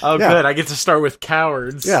off then? Oh, good. I get to start with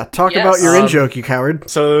cowards. Yeah, talk about your in-joke, you coward.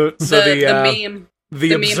 So the meme.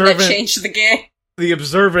 The meme that changed the game. The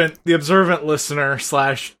observant listener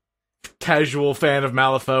 / casual fan of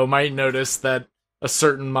Malifaux might notice that a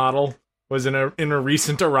certain model was in a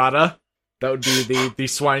recent errata. That would be the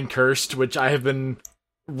Swine Cursed, which I have been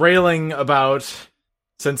railing about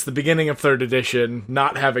since the beginning of 3rd edition,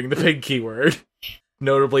 not having the pig keyword.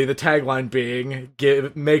 Notably, the tagline being,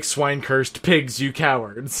 make Swine Cursed pigs, you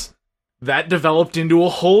cowards. That developed into a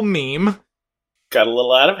whole meme. Got a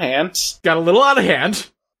little out of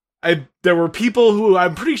hand. There were people who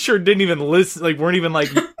I'm pretty sure didn't even listen, like weren't even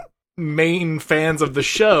like main fans of the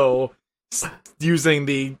show, using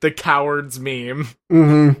the cowards meme.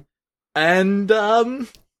 Mm-hmm. And,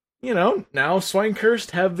 now Swine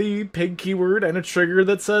Cursed have the pig keyword and a trigger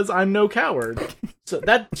that says I'm no coward. So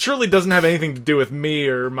that surely doesn't have anything to do with me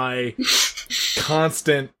or my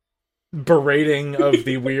constant berating of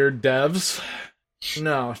the weird devs.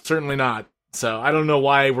 No, certainly not. So I don't know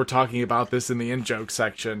why we're talking about this in the in-joke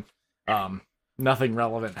section. Nothing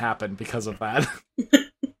relevant happened because of that.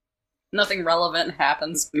 Nothing relevant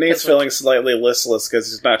happens. Nate's feeling slightly listless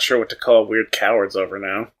because he's not sure what to call weird cowards over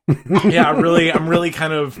now. Yeah, I'm really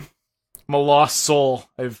kind of I'm a lost soul.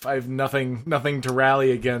 I've nothing to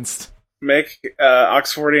rally against. Make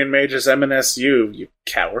Oxfordian mages MNSU, you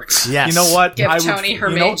cowards. Yes. You know what? Give Tony her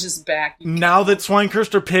mages back. Now that Swine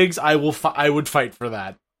Cursed are pigs, I would fight for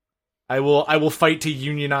that. I will fight to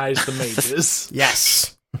unionize the mages.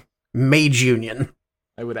 Yes. Mage Union.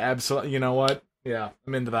 I would absolutely. You know what? Yeah,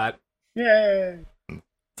 I'm into that. Yay!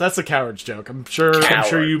 That's a coward's joke. I'm sure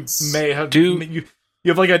you may have. You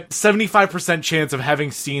have like a 75% chance of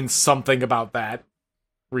having seen something about that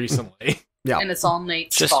recently. Yeah, and it's all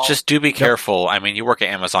Nate's fault. Just do be careful. I mean, you work at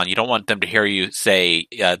Amazon. You don't want them to hear you say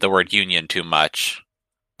the word union too much.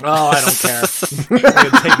 Oh, I don't care. I'm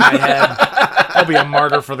gonna take my head. I'll be a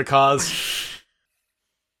martyr for the cause.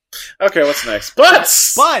 Okay, what's next? Butts!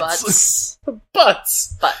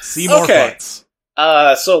 See more butts.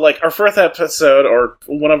 So, like, our first episode, or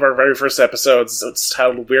one of our very first episodes, it's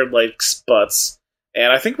titled Weird Likes Butts.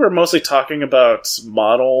 And I think we're mostly talking about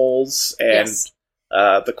models and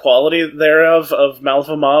the quality thereof of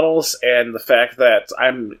Malifaux models, and the fact that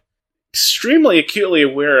I'm extremely acutely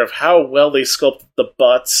aware of how well they sculpted the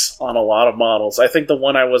butts on a lot of models. I think the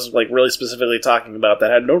one I was like really specifically talking about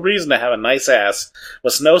that had no reason to have a nice ass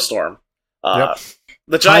was Snowstorm. Yep.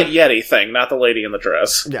 The giant Yeti thing, not the lady in the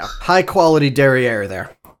dress. Yeah, high quality derriere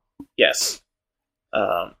there. Yes.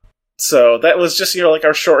 So that was just, like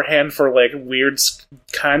our shorthand for like weird,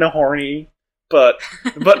 kind of horny, but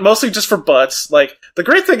mostly just for butts. Like, the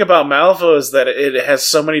great thing about Malifaux is that it has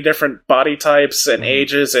so many different body types and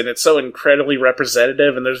ages, and it's so incredibly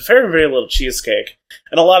representative, and there's very, very little cheesecake.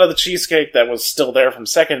 And a lot of the cheesecake that was still there from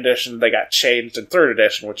 2nd edition, they got changed in 3rd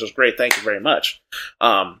edition, which was great, thank you very much.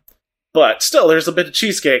 But still, there's a bit of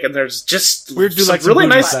cheesecake, and there's just some really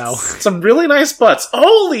nice butts.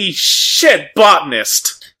 Holy shit,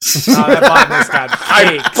 Botanist! That Botanist got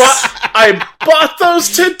cakes. I bought those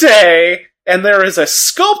today, and there is a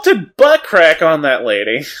sculpted butt crack on that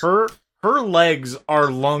lady. Her legs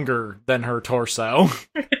are longer than her torso.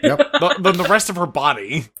 Yep. Than the rest of her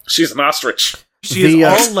body. She's an ostrich. She is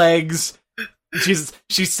all legs. She's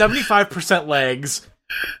 75% legs,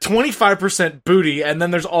 25% booty, and then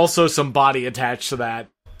there's also some body attached to that.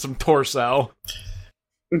 Some torso.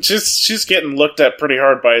 She's getting looked at pretty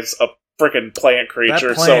hard by a freaking plant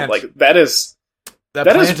creature. So like that is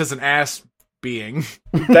an ass being.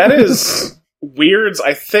 That is Weird's,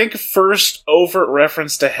 I think, first overt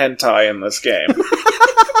reference to hentai in this game.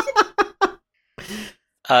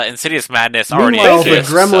 Insidious Madness already Meanwhile,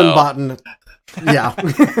 exists. the gremlin botanist. Yeah.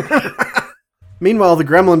 Meanwhile, the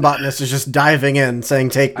gremlin botanist is just diving in, saying,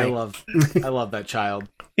 "Take me." I love that child.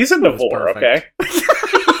 He's a Navore, okay?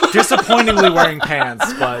 Disappointingly wearing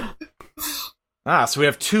pants, but... so we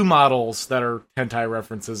have 2 models that are hentai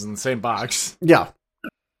references in the same box. Yeah.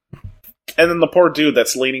 And then the poor dude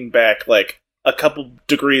that's leaning back, like, a couple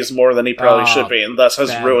degrees more than he probably should be, and thus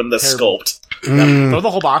has ruined this sculpt. Throw the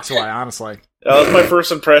whole box away, honestly. That was my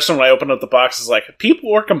first impression when I opened up the box, is like,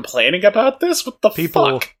 people were complaining about this? What the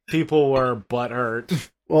fuck? People were butthurt.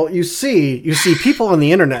 Well, you see people on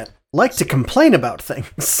the internet like to complain about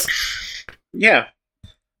things. Yeah.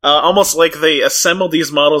 Almost like they assembled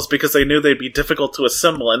these models because they knew they'd be difficult to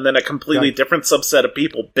assemble, and then a completely different subset of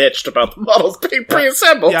people bitched about the models being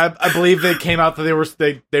pre-assembled. Yeah, I believe they came out that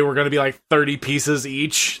they were going to be like 30 pieces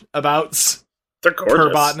each about They're gorgeous.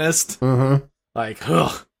 per botanist. Mm-hmm. Like,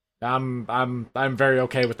 ugh. I'm very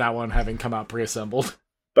okay with that one having come out pre-assembled.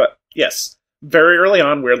 But yes, very early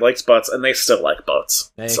on, Weird likes butts, and they still like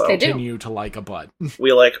butts. They so. continue to like a butt.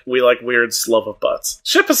 We like Weird's love of butts.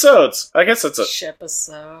 Shipisodes! I guess it's a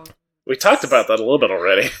Shipisode. We talked about that a little bit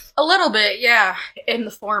already. A little bit, yeah, in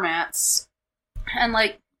the formats. And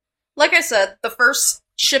like I said, the first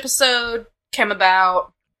Shipisode came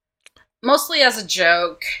about mostly as a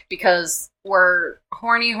joke, because we're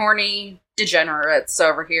horny degenerates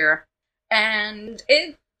over here. And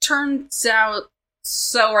it turns out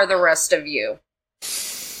so are the rest of you.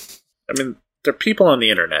 I mean, they're people on the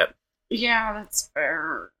internet. Yeah, that's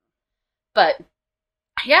fair. But,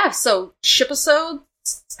 yeah, so Shipisodes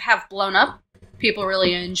have blown up. People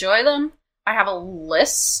really enjoy them. I have a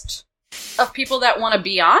list of people that want to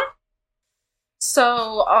be on.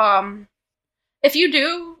 So, if you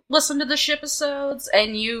do listen to the Shipisodes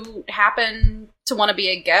and you happen to want to be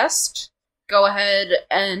a guest, go ahead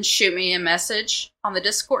and shoot me a message on the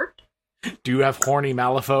Discord. Do you have horny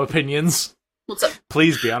Malifaux opinions? What's up?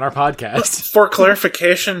 Please be on our podcast. For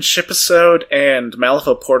clarification, Shipisode and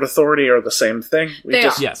Malifaux Port Authority are the same thing.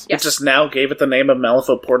 Yes. We just now gave it the name of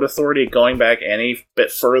Malifaux Port Authority. Going back any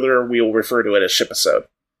bit further, we will refer to it as Shipisode.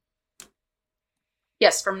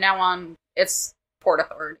 Yes, from now on, it's Port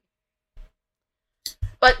Authority.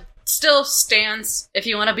 But still stands. If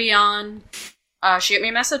you want to be on, shoot me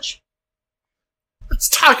a message. Let's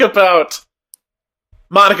talk about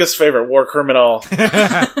Monica's favorite war criminal.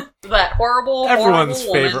 That horrible Everyone's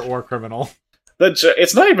horrible favorite woman. war criminal.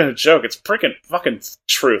 It's not even a joke. It's freaking fucking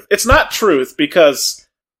truth. It's not truth because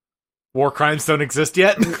war crimes don't exist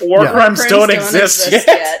yet. War crimes don't exist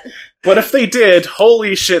yet. But if they did,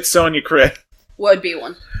 holy shit, Sonya Crit would be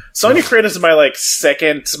one. Sonya Crit is my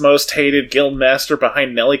second most hated guild master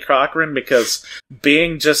behind Nellie Cochran, because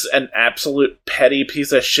being just an absolute petty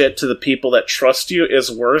piece of shit to the people that trust you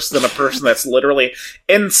is worse than a person that's literally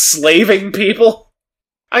enslaving people.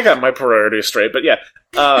 I got my priorities straight, but yeah.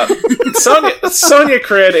 Sonya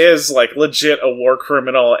Crit is legit a war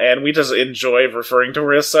criminal, and we just enjoy referring to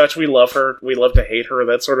her as such. We love her. We love to hate her,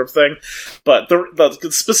 that sort of thing. But the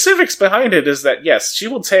specifics behind it is that, yes, she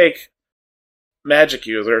will take magic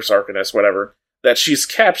users, Arcanists, whatever, that she's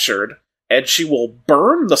captured, and she will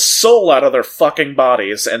burn the soul out of their fucking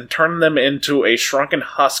bodies and turn them into a shrunken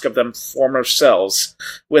husk of them former selves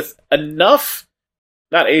with enough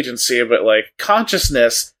not agency, but like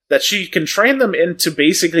consciousness that she can train them into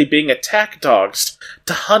basically being attack dogs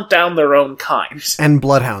to hunt down their own kind. And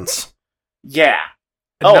bloodhounds. Yeah.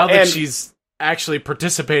 And now that she's actually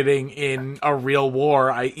participating in a real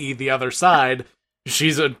war, i.e. the other side,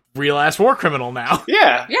 she's a real-ass war criminal now.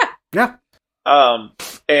 Yeah. Yeah.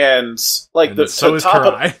 And like And so is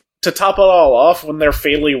Karai. To top it all off, when they're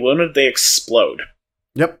fatally wounded, they explode.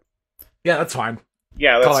 Yep. Yeah, that's fine.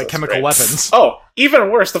 Yeah, that's Call it chemical great. weapons. Oh,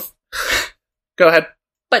 even worse. Go ahead.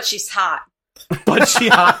 But she's hot. But she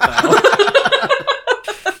hot, though.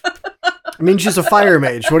 I mean, she's a fire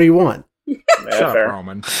mage. What do you want? Yeah, Shut fair. up,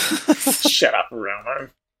 Roman. Shut up, Roman.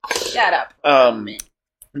 Shut up.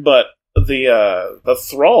 But the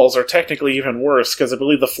thralls are technically even worse, because I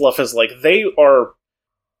believe the fluff is like they are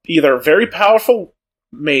either very powerful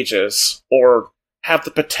mages or have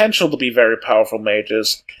the potential to be very powerful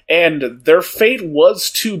mages, and their fate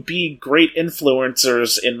was to be great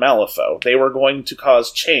influencers in Malifaux. They were going to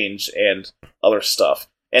cause change and other stuff.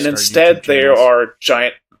 And Start instead, YouTube they channels. are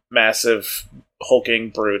giant, massive, hulking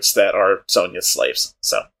brutes that are Sonya's slaves.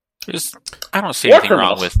 So, I don't see War anything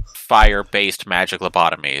wrong criminals. with fire-based magic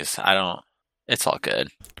lobotomies. It's all good.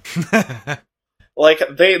 like,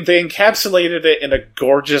 they encapsulated it in a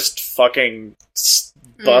gorgeous fucking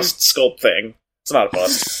bust sculpt thing. It's not a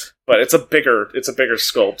bust, but it's a bigger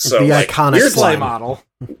sculpt. So, The like, iconic Weird's, Play slime. model.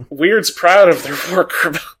 Weird's proud of their war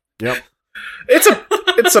criminal. Yep.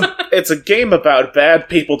 It's a game about bad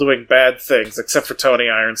people doing bad things, except for Tony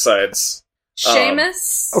Ironsides.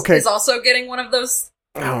 Seamus okay. is also getting one of those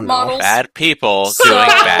Oh, no. models. Bad people So- doing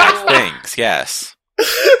bad things, yes.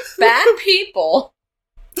 Bad people.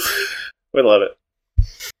 We love it.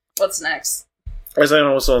 What's next? Does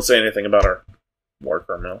anyone else want to say anything about our war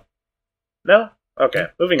criminal? No? Okay,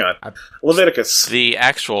 moving on. Leviticus. The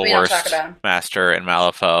actual We don't worst talk about him. master in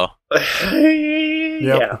Malifaux.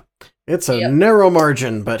 Yeah. It's a Yep. narrow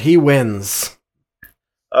margin, but he wins.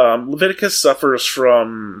 Leviticus suffers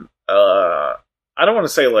from, I don't want to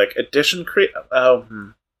say, like, addition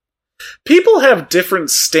people have different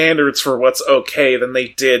standards for what's okay than they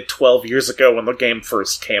did 12 years ago when the game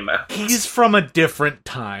first came out. He's from a different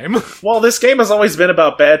time. Well, this game has always been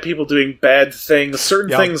about bad people doing bad things. Certain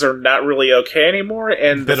Yep. things are not really okay anymore,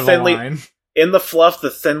 and Bit the of a thinly, line. in the fluff, the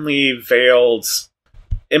thinly veiled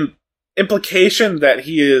implication that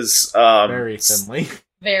he is Very thinly.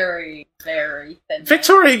 Very, very thin.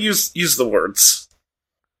 Victoria used the words.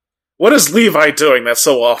 What is Levi doing that's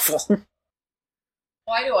so awful?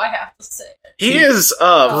 Why do I have to say it? He is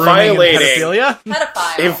Grooming and violating pedophilia?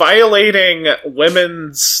 Pedophile. violating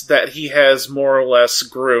women's that he has more or less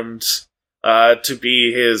groomed to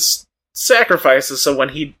be his sacrifices. So when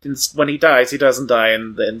he dies, he doesn't die,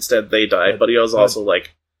 and instead they die. But he was also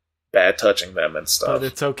like bad touching them and stuff. But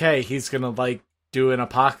it's okay. He's gonna like do an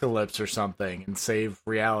apocalypse or something and save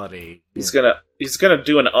reality. He's gonna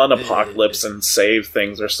do an unapocalypse and save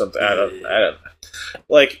things or something. I don't.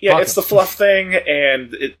 Like, yeah, Fuck it's him. the fluff thing,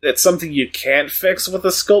 and it's something you can't fix with a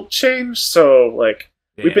sculpt change. So, like,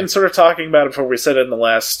 we've been sort of talking about it before we said it in the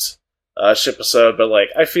last ship episode, but like,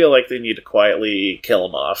 I feel like they need to quietly kill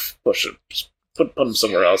him off, push him, put him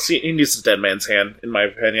somewhere else. He needs a dead man's hand, in my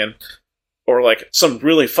opinion, or like some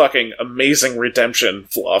really fucking amazing redemption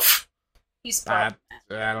fluff. He's I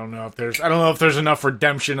probably don't know if there's enough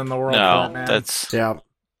redemption in the world for that No, man. that's... Yeah.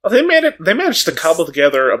 Well, they managed to cobble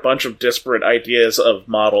together a bunch of disparate ideas of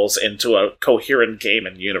models into a coherent game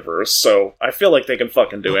and universe, so I feel like they can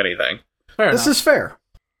fucking do anything. Fair This enough. is fair.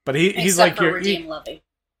 But he's except like for your Redeem Levy.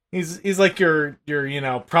 he's like your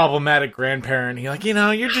problematic grandparent. He like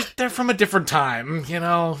they're from a different time. It's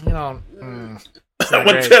not When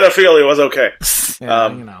great. pedophilia was okay.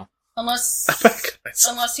 Yeah,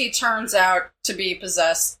 Unless he turns out to be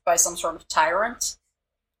possessed by some sort of tyrant.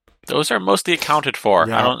 Those are mostly accounted for.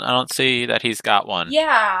 Yeah. I don't see that he's got one.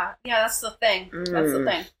 Yeah, that's the thing. That's the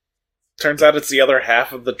thing. Turns out it's the other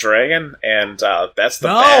half of the dragon, and that's the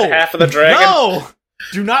No! bad half of the dragon. No!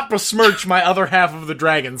 Do not besmirch my other half of the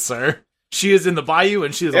dragon, sir. She is in the bayou,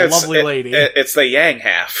 and she is a lovely lady. It's the yang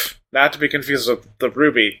half, not to be confused with the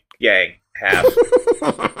ruby yang half.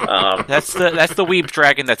 That's the weeb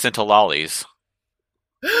dragon that's into lollies.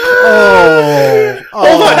 Oh.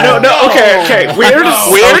 Hold on, no, okay. Weird.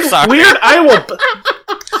 I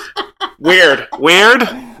will.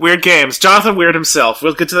 Weird games. Jonathan Weird himself.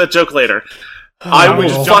 We'll get to that joke later. I we will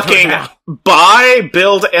just jumped to it fucking now. buy,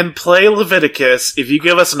 build, and play Leviticus if you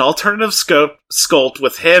give us an alternative sculpt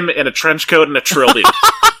with him in a trench coat and a trilby.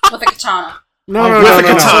 With a katana. No, With a no.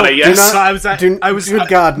 katana, Do yes. not- good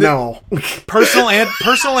God, no. Personal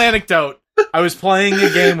anecdote. I was playing a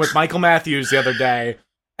game with Michael Matthews the other day,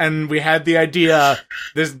 and we had the idea,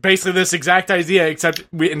 this exact idea, except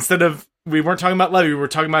we weren't talking about Levy, we were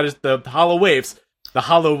talking about the hollow waifs, the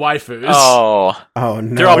hollow waifus. Oh no!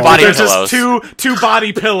 They're all body There's pillows. Just two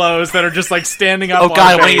body pillows that are just like standing up. Oh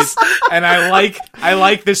god! And I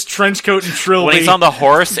like this trench coat and trilby. When he's on the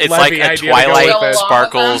horse, it's like a Twilight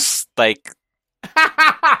Sparkles like.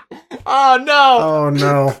 Oh no! Oh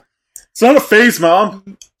no! It's not a phase,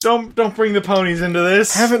 Mom. Don't bring the ponies into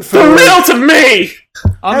this. They're real to me.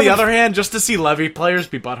 On the other hand, just to see Levy players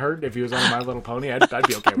be butthurt if he was on My Little Pony, I'd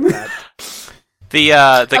be okay with that.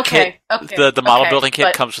 The kit, the model building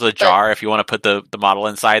kit comes with a jar if you want to put the model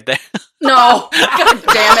inside there. No, god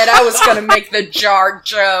damn it! I was gonna make the jar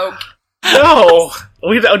joke. No,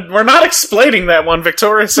 we're not explaining that one,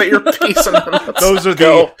 Victoria. Say your piece. Those are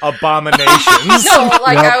the abominations. No,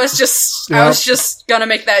 like I was just gonna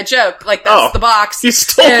make that joke. Like that's the box. You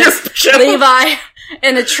stole your pajamas. Levi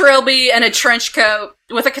in a trilby and a trench coat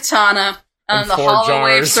with a katana, and the hollow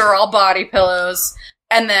waifs are all body pillows.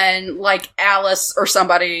 And then, like, Alice or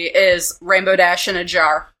somebody is Rainbow Dash in a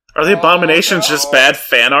jar. Are the abominations just bad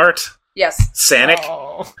fan art? Yes. Sanic?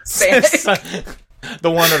 Oh. Sanic.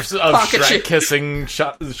 The one of Shrek kissing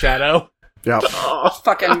Shadow. Yeah.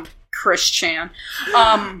 Fucking Chris Chan.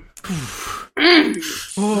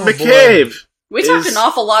 McCabe. We talked an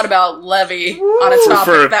awful lot about Levy on a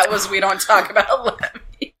topic that was we don't talk about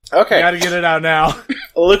Levy. Okay. Gotta get it out now.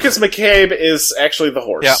 Lucas McCabe is actually the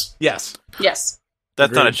horse. Yeah. Yes. Yes.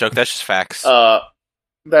 That's not a joke, that's just facts.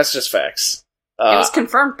 That's just facts. It was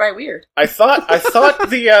confirmed by Weird. I thought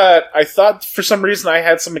for some reason I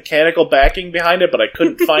had some mechanical backing behind it, but I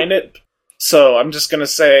couldn't find it. So I'm just gonna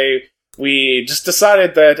say we just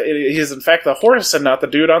decided that it is in fact the horse and not the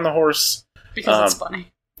dude on the horse. Because it's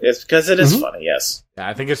funny. It's because it is funny, yes. Yeah,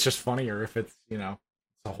 I think it's just funnier if it's, a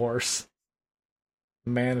horse.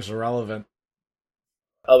 Man is irrelevant.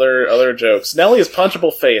 Other jokes. Nelly is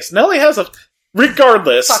punchable face. Nelly has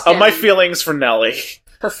regardless of my feelings for Nelly.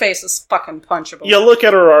 Her face is fucking punchable. You look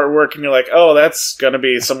at her artwork and you're like, oh, that's gonna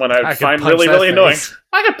be someone I find really, really annoying.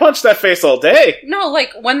 I could punch that face all day. No,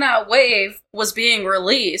 like, when that wave was being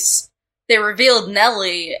released, they revealed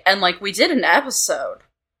Nelly, and, like, we did an episode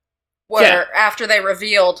where after they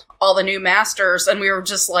revealed all the new masters, and we were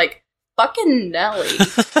just like, fucking Nelly.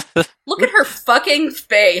 Look at her fucking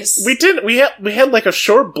face. We had like a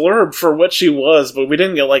short blurb for what she was, but we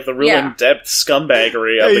didn't get like the real in-depth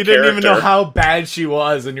scumbaggery of the you didn't even know how bad she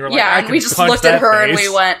was, and you were like, yeah, I and can we just punch looked at her face. and we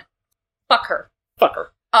went, fuck her.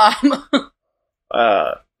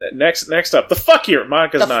 Next up, the fuck year.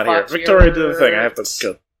 Monica's not here. Victoria did the thing. I have to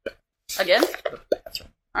go. Again?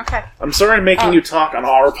 Okay. I'm sorry making you talk on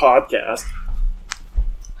our podcast.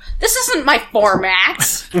 This isn't my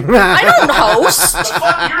format. I don't host. The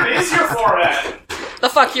fuck year is your format. The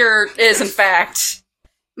fuck year is, in fact,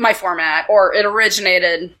 my format, or it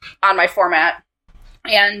originated on my format,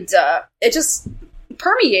 and it just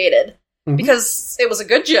permeated because it was a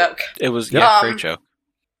good joke. It was great joke.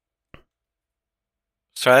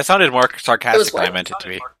 Sorry, that sounded more sarcastic than I meant it to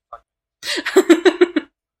be.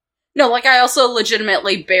 No, like I also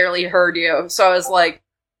legitimately barely heard you, so I was like,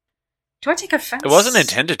 do I take offense? It wasn't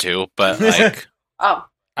intended to, but like,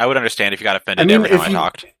 I would understand if you got offended every time I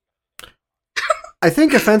talked. I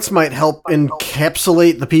think offense might help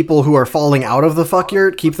encapsulate the people who are falling out of the fuck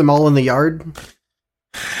yurt, keep them all in the yard.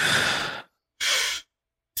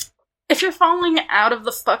 If you're falling out of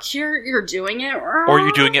the fuck yurt, you're doing it wrong. Or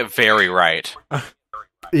you're doing it very right.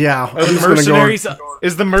 Yeah.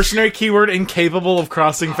 Is the mercenary keyword incapable of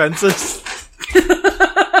crossing fences?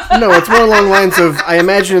 No, it's more along the lines of, I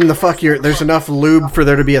imagine in the fuck yurt, there's enough lube for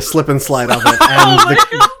there to be a slip and slide of it, and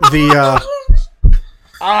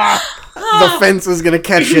the fence is gonna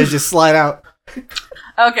catch you as you slide out.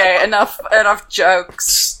 Okay, enough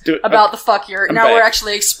jokes about the fuck yurt. Now we're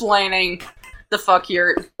actually explaining the fuck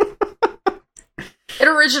yurt. It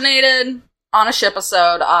originated on a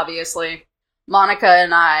shipisode, obviously. Monica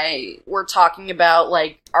and I were talking about,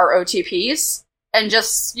 like, our OTPs, and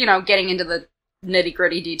just, getting into the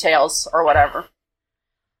nitty-gritty details or whatever.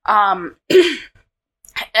 And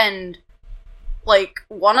like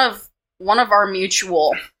one of our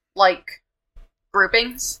mutual like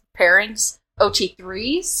groupings, pairings,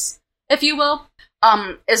 OT3s, if you will,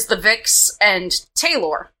 is the Vix and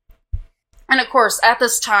Taylor. And of course, at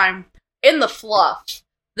this time in the fluff,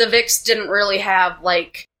 the Vix didn't really have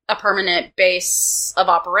like a permanent base of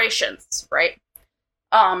operations, right?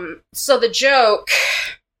 So the joke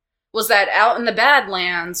was that out in the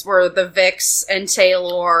Badlands, where the Vix and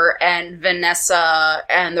Taylor and Vanessa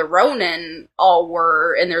and the Ronin all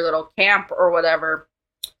were in their little camp or whatever,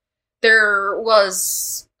 there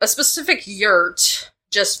was a specific yurt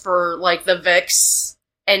just for, like, the Vix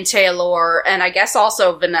and Taylor, and I guess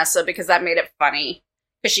also Vanessa, because that made it funny,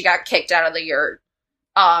 because she got kicked out of the yurt.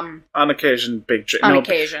 On occasion, Big Jake. On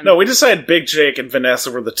occasion. No, we decided Big Jake and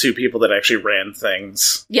Vanessa were the two people that actually ran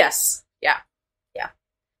things. Yes. Yeah.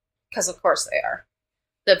 Because of course they are.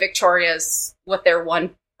 The Victorias with their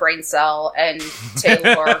one brain cell, and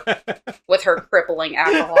Taylor with her crippling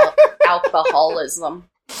alcoholism.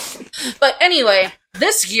 But anyway,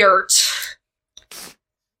 this yurt,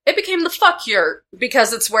 it became the fuck yurt,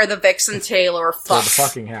 because it's where the Vix and Taylor fuck. Where the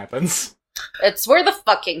fucking happens. It's where the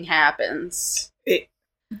fucking happens.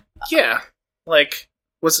 Yeah. Like,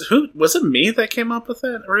 was it me that came up with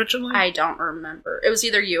it originally? I don't remember. It was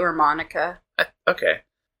either you or Monica. Okay.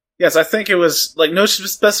 Yes, I think it was, like, no, she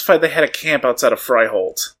specified they had a camp outside of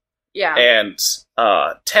Freiholt. Yeah. And,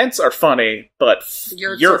 tents are funny, but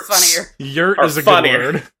yurts are funnier. Yurt are is a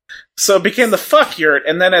funnier. good word. So it became the fuck yurt,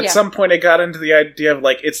 and then at some point it got into the idea of,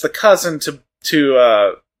 like, it's the cousin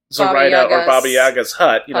to Zoraida or Baba Yaga's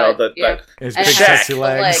hut, you know, His the big shack sexy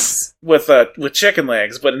legs. with chicken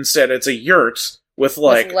legs, but instead it's a yurt with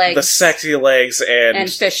the sexy legs and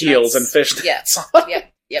heels and fishnets. Yes.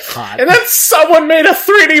 Yep. Hot. And then someone made a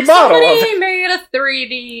 3D model of it. Somebody made a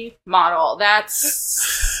 3D model.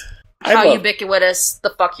 That's how ubiquitous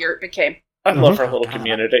the fuck yurt became. I love our little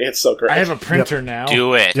community. It's so great. I have a printer now.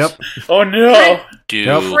 Do it. Yep. Oh no!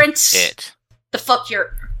 Print it. The fuck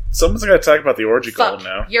yurt. Someone's gonna talk about the orgy Fuck golem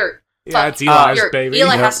now. yurt. Yeah, it's Eli's yurt. baby.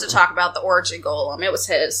 Eli has to talk about the orgy golem. It was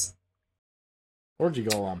his. Orgy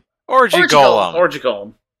golem. Orgy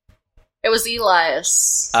golem. It was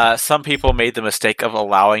Elias. Some people made the mistake of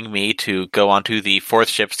allowing me to go onto the 4th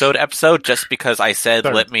Shipstone episode just because I said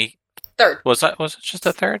Third. let me. Third. Was it just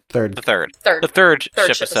the third? Third. The third. Third. The third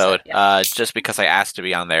Third Shipisode. yeah. Just because I asked to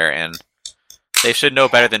be on there, and they should know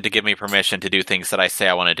better than to give me permission to do things that I say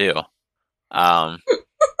I want to do.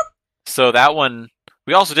 So that one,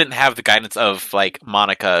 we also didn't have the guidance of, like,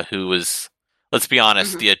 Monica, who was, let's be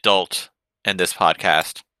honest, the adult in this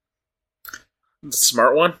podcast. The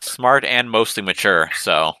smart one? Smart and mostly mature,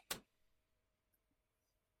 so.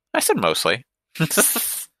 I said mostly.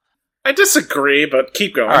 I disagree, but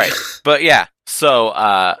keep going. Alright, but yeah, so,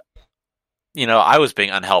 I was being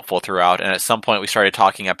unhelpful throughout, and at some point we started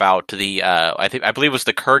talking about the, I believe it was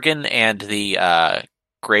the Kurgan and the,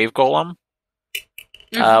 Grave Golem,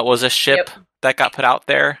 was a ship that got put out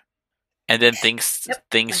there, and then things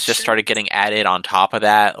just started getting added on top of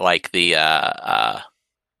that, like the,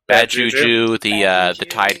 Bad Juju, the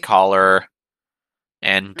Tide Caller,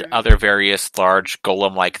 and other various large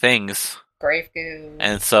golem-like things. Grave goo.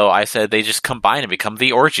 And so I said they just combine and become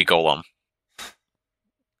the Orgy Golem.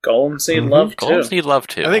 Golems need love, too. Golems need love,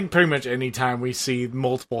 too. I think pretty much any time we see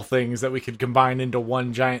multiple things that we could combine into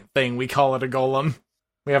one giant thing, we call it a golem.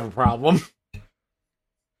 We have a problem.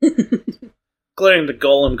 Including the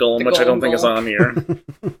Golem, which I don't think is on here.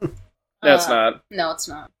 No, it's not. No, it's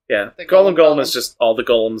not. Yeah, The Golem is just all the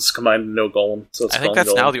golems combined into no golem. So it's I think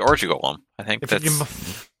that's now the Orgy Golem. I think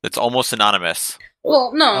it's almost synonymous.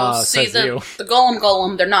 Well, no, see, the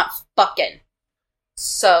golem, they're not fucking.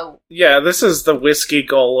 So... Yeah, this is the whiskey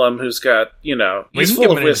golem who's got, he's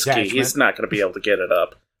full of whiskey. He's not going to be able to get it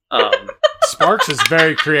up. Sparks is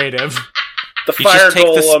very creative. The You fire just take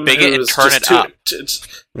the golem spigot and who's turn just it up.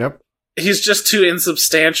 Yep. He's just too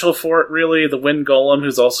insubstantial for it, really. The wind golem,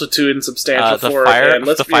 who's also too insubstantial for it. And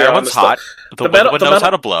the fire one's hot. The wind one knows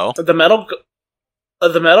how to blow. The metal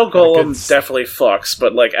golem definitely fucks,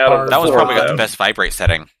 but like out of that one's probably got though. the best vibrate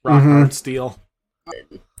setting. Rock hard steel.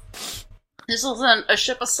 This isn't a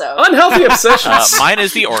ship-episode. Unhealthy obsessions. Mine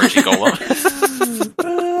is the Orgy Golem.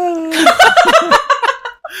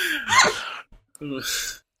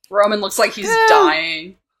 Roman looks like he's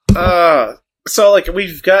dying. So like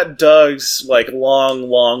we've got Doug's like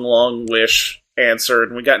long wish answered,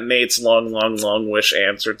 and we got Nate's long wish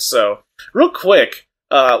answered. So real quick,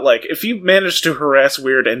 like if you manage to harass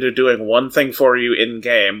Weird into doing one thing for you in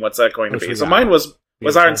game, what's that going to be? So mine was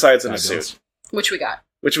Ironsides in a suit, Which we got.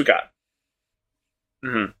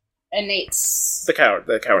 Mm-hmm. And Nate's The coward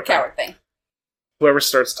thing. Whoever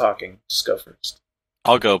starts talking, just go first.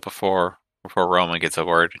 I'll go before Roman gets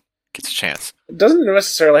a chance. It doesn't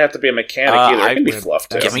necessarily have to be a mechanic either. It can be fluff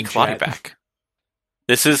too. Give me Kalani back.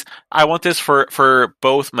 I want this for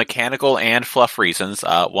both mechanical and fluff reasons.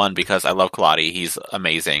 One, because I love Kalani. He's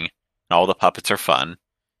amazing. And all the puppets are fun.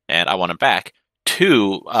 And I want him back.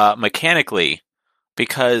 Two, mechanically,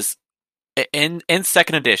 because in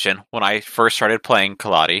second edition, when I first started playing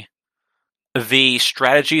Kalani, the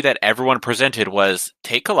strategy that everyone presented was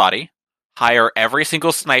take Kalani, hire every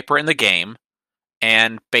single sniper in the game,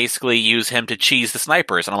 and basically use him to cheese the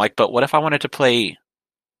snipers. And I'm like, but what if I wanted to play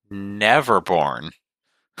Neverborn.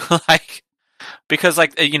 Like, because,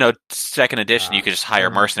 like, second edition, you could just hire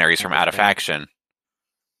mercenaries from out of faction.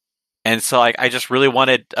 And so, like, I just really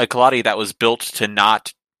wanted a Kaladi that was built to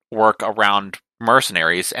not work around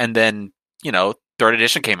mercenaries. And then, third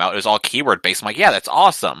edition came out, it was all keyword based. I'm like, yeah, that's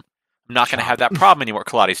awesome. I'm not going to have that problem anymore.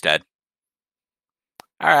 Kaladi's dead.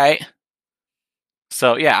 All right.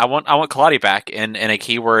 So yeah, I want Kaladi back in a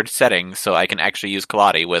keyword setting so I can actually use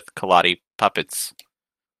Kaladi with Kaladi puppets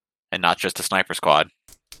and not just a sniper squad.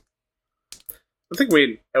 I think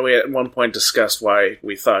we at one point discussed why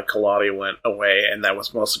we thought Kaladi went away, and that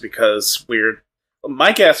was mostly because Weird.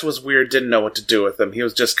 My guess was Weird didn't know what to do with him. He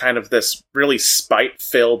was just kind of this really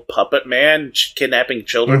spite-filled puppet man kidnapping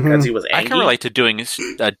children because he was angry. I can relate to doing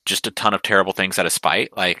just a ton of terrible things out of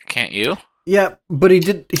spite. Like, can't you? Yeah, but he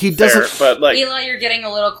doesn't. Fair, but Eli, you're getting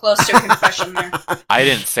a little close to a confession there. I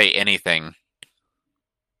didn't say anything.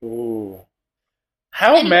 Ooh.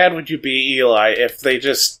 How mad would you be, Eli, if they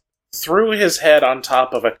just threw his head on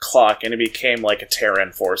top of a clock and he became like a Terra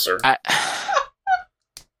Enforcer?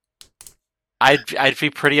 I'd be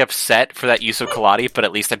pretty upset for that use of Kaladi, but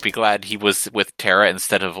at least I'd be glad he was with Terra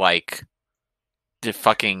instead of like the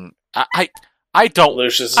fucking. I don't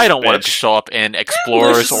want him to show up in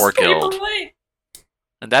Explorers or Guild.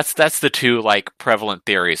 And that's the two like prevalent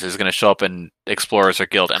theories. Is going to show up in Explorers or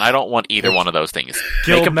Guild, and I don't want either one of those things.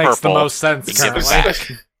 Guild Make him makes purple, the most sense. give him back.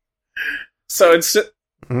 So instead,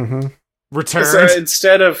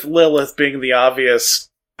 instead of Lilith being the obvious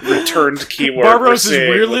returned keyword, Barbaros is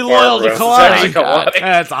weirdly loyal to Kaladi.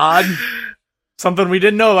 That's odd. Something we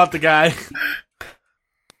didn't know about the guy.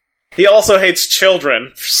 He also hates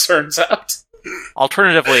children, turns out.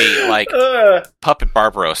 Alternatively, like, Puppet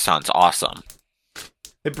Barbaros sounds awesome.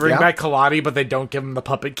 They bring back Kaladi, but they don't give him the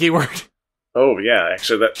puppet keyword. Oh, yeah,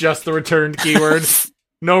 actually. That just the returned keyword.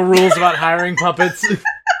 No rules about hiring puppets.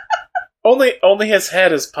 Only his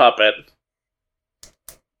head is puppet.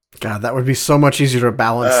 God, that would be so much easier to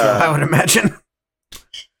balance, though, I would imagine.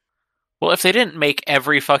 Well, if they didn't make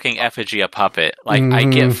every fucking effigy a puppet, like, I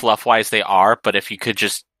get fluff-wise they are, but if you could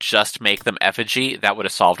just make them effigy, that would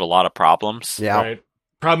have solved a lot of problems. Yeah. Right.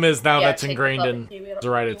 Problem is, now that's ingrained in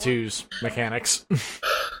Zoraida 2's mechanics.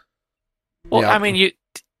 Well, I mean,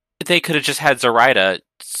 they could have just had Zoraida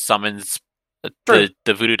summons the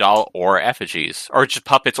voodoo doll or effigies, or just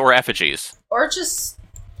puppets or effigies. Or just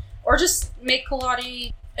make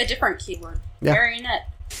Kaladi a different keyword. Yeah.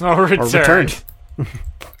 Marionette. Or returned.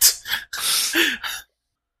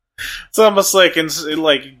 It's almost like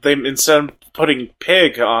they instead of putting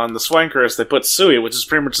pig on the Swankerous, they put Sui, which is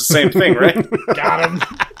pretty much the same thing, right? Got him.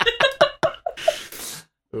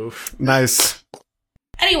 Oof. Nice.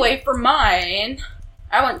 Anyway, for mine,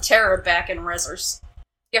 I want Terra back in Rezzers.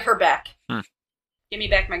 Give her back. Give me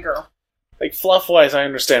back my girl. Like, fluff-wise, I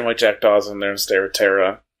understand why Jack Daw's in there instead of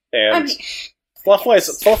Terra. And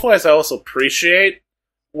fluff-wise, I also appreciate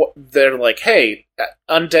what they're like, hey,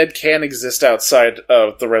 undead can exist outside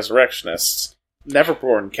of the Resurrectionists.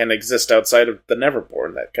 Neverborn can exist outside of the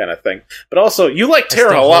Neverborn, that kind of thing. But also, you like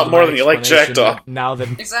Terra a lot more than you like Jackdaw. Now that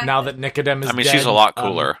Nicodem is dead, she's a lot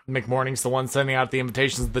cooler. McMorning's the one sending out the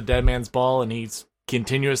invitations to the Dead Man's Ball, and he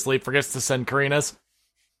continuously forgets to send Karinas.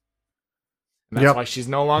 And that's why she's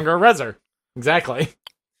no longer a Rezzer. Exactly.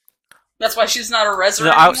 That's why she's not a Rezzer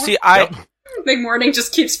anymore? McMorning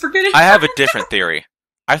just keeps forgetting. I have a different theory.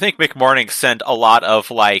 I think McMorning sent a lot of,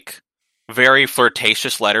 like, very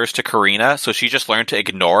flirtatious letters to Karina, so she just learned to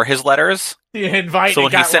ignore his letters. The invite. So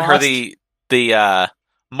when he sent her the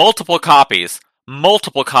multiple copies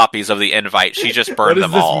of the invite, she just burned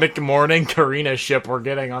them all. What is this McMorning Karina ship we're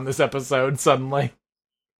getting on this episode suddenly?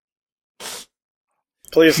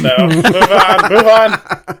 Please no. Move on.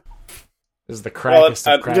 This is the crackest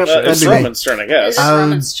of cracks. It's Roman's turn, I guess. It's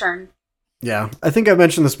Roman's turn. Yeah, I think I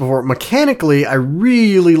mentioned this before. Mechanically, I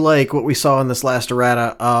really like what we saw in this last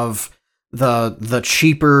errata of the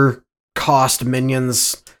cheaper cost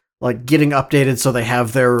minions, like, getting updated so they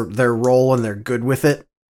have their role and they're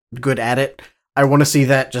good at it. I want to see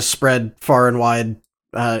that just spread far and wide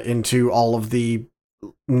into all of the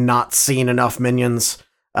not seen enough minions.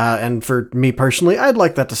 And for me personally, I'd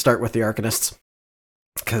like that to start with the Arcanists,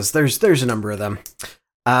 because there's a number of them.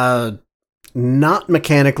 Not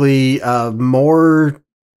mechanically, more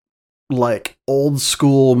like old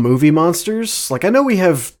school movie monsters. Like, I know we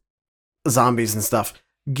have zombies and stuff.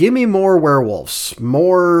 Give me more werewolves,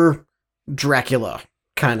 more Dracula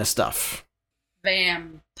kind of stuff.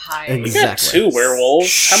 Vampires. Exactly. You got 2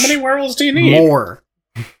 werewolves. How many werewolves do you need? More.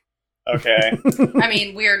 Okay. I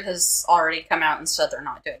mean, Weird has already come out and said they're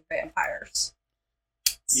not doing vampires.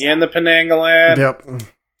 So. Yen the Penangalan. Yep.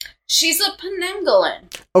 She's a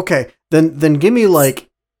Penanggalan. Okay, then give me like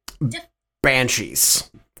banshees.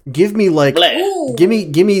 Give me like give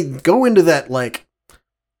me go into that like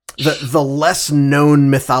the less known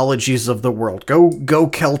mythologies of the world. Go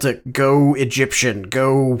Celtic, go Egyptian,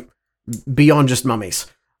 go beyond just mummies.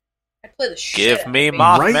 I play the shit. Give me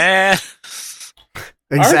Mothman. Right?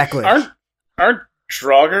 Exactly. Aren't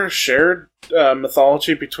Draugr shared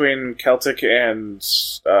mythology between Celtic and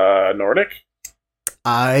Nordic?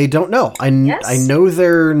 I don't know. I know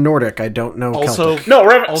they're Nordic. I don't know also, Celtic. No,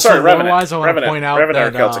 Revenant. Revenant. I want to point out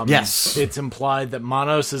Revenant that yes, it's implied that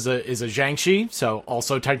Manos is a Jiangshi, so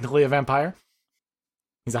also technically a vampire.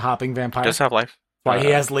 He's a hopping vampire. Does have life. Why he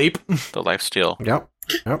has leap. The life steal. Yep.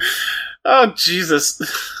 Oh, Jesus.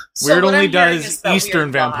 So Weird what only I'm hearing does is that Eastern weird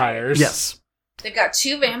vibe. vampires. Yes. They've got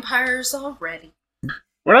 2 vampires already.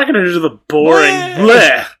 We're not going to do the boring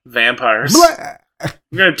bleh vampires. Blah.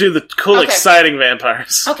 We're going to do the cool, Okay. exciting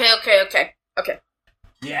vampires. Okay.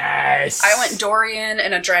 Yes. I went Dorian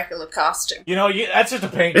in a Dracula costume. You know, that's just a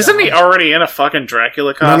paint. Isn't he already in a fucking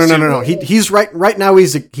Dracula No. costume? He's right now.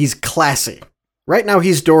 He's classy. Right now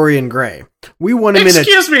he's Dorian Gray. We want him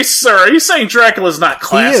Excuse me, sir. Are you saying Dracula's not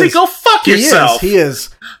classy? He is. Go fuck yourself. He is.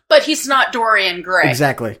 But he's not Dorian Gray.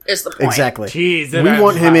 Exactly. Is the point. Exactly. Jeez, We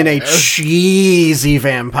want him in a cheesy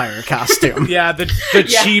vampire costume. Yeah, the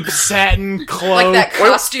cheap satin cloak. Like that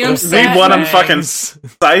costume with set. We want him fangs. fucking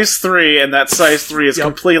size 3, and that size 3 is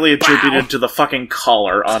completely attributed to the fucking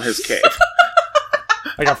collar on his cape.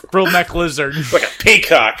 Like a frilled neck lizard. Like a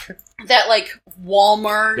peacock. That, like,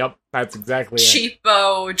 Walmart Yep, that's exactly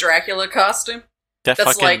cheapo Dracula costume. That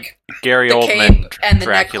That's fucking like Gary the Oldman cape and the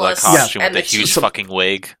Dracula necklace costume and with a the huge cheap- fucking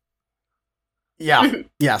wig.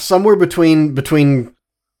 Yeah, somewhere between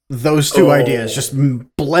those two ideas, just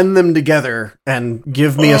blend them together and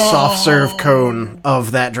give me a soft serve cone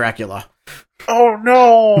of that Dracula. Oh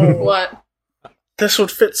no! What? This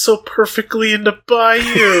would fit so perfectly into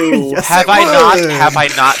Bayou. Yes, Have it I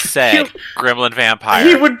would. not said Gremlin Vampire?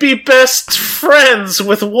 He would be best friends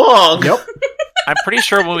with Wong. Yep. I'm pretty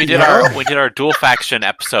sure when we did our dual faction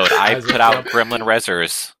episode, I put out Gremlin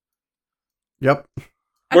Rezzers. Yep.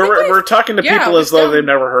 We're talking to people as though they've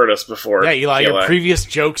never heard us before. Yeah, Eli, your previous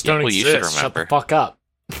jokes don't well, you should exist. Shut the remember. fuck up.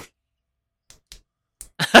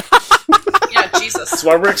 Yeah, Jesus. That's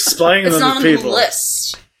why we're explaining It's them not to on the people.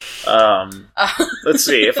 list. Let's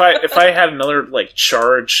see. If I had another like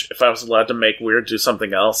charge, if I was allowed to make weird do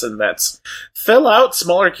something else, and that's fill out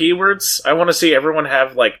smaller keywords. I want to see everyone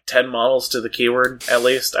have like 10 models to the keyword at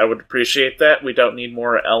least. I would appreciate that. We don't need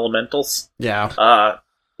more elementals. Yeah.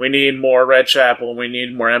 We need more Red Chapel. We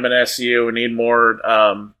need more MNSU. We need more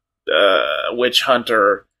Witch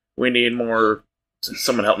Hunter. We need more.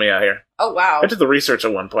 Someone help me out here. Oh, wow. I did the research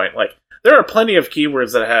at one point. Like, there are plenty of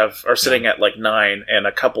keywords that are sitting at like 9, and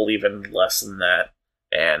a couple even less than that.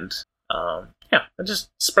 And yeah, just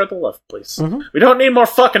spread the love, please. Mhm. We don't need more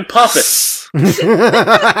fucking puppets. Like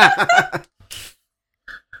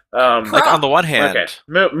on the one hand, Okay,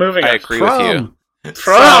 moving I on. agree with you.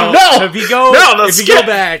 From no, If you go, No, if you skip. go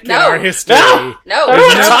back in No. our history, No. No, I don't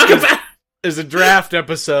want to no. talk about. there's a draft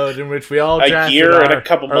episode in which we all A drafted year our, and a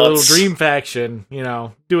couple our little months. dream faction,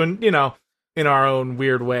 doing, in our own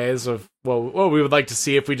weird ways of what we would like to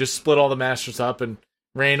see if we just split all the masters up and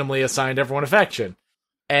randomly assigned everyone a faction.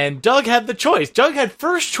 And Doug had the choice. Doug had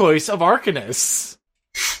first choice of Arcanist.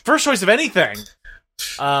 First choice of anything.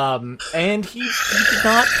 And he did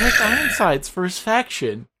not pick Ironsides for his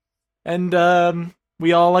faction. And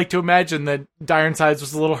we all like to imagine that Ironsides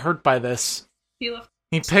was a little hurt by this.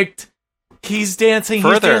 He's dancing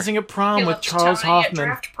at prom with Charles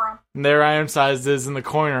Hoffman. And there Ironsides is in the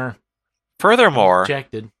corner. Furthermore,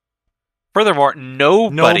 Rejected.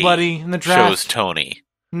 nobody in the draft chose Tony.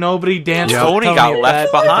 Nobody danced. Yeah. with Tony got at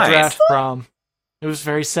left that behind. Draft prom. It was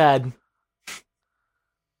very sad.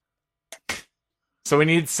 So we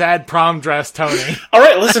need sad prom dress Tony. All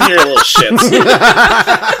right, listen here, little shits.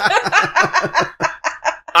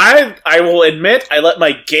 I will admit I let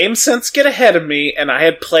my game sense get ahead of me, and I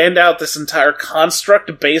had planned out this entire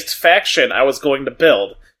construct-based faction I was going to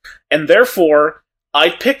build, and therefore I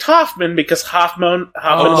picked Hoffman because Hoffman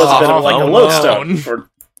was a bit of like a lodestone for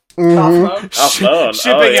Hoffman.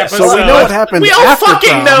 Shipping episode. So we know what happened. We all after fucking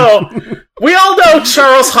prom. know. We all know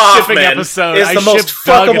Charles Hoffman episode. is I the most shipped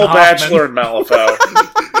Doug and fuckable Hoffman. bachelor in Malifaux.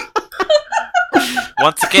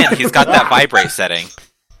 Once again, he's got that vibrate setting.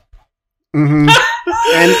 Mm-hmm.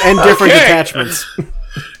 And different Okay. attachments.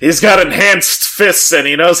 He's got enhanced fists and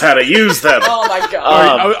he knows how to use them. Oh my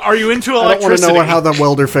god. Are you into I don't want to electricity? know how the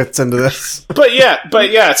welder fits into this. But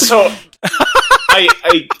yeah, so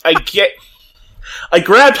I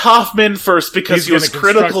grabbed Hoffman first because he was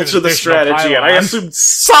critical to the strategy, and I assumed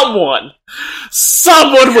someone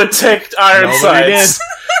would take Ironsides.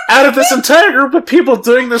 Out of this entire group of people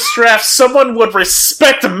doing this draft, someone would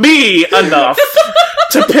respect me enough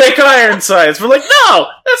to pick Ironsides. We're like, no,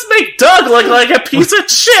 let's make Doug look like a piece of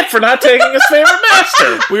shit for not taking his favorite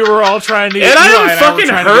master. We were all trying to get and I haven't fucking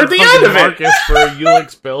heard the end of it. Marcus for a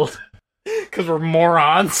Ulix build. Because we're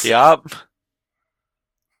morons. Yup.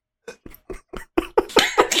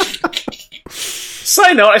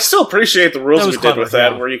 Side note, I still appreciate the rules we did with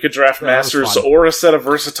that, where you could draft masters or a set of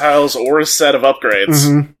versatiles or a set of upgrades.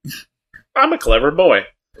 Mm-hmm. I'm a clever boy.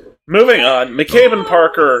 Moving on, McCabe and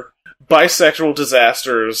Parker, bisexual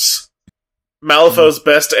disasters, Malifaux's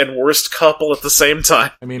best and worst couple at the same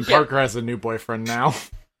time. I mean, Parker has a new boyfriend now.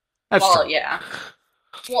 That's true. Yeah.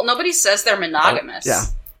 Well, nobody says they're monogamous. Yeah.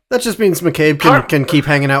 That just means McCabe can keep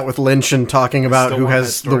hanging out with Lynch and talking about who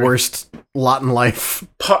has the worst lot in life.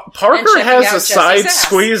 Parker has a side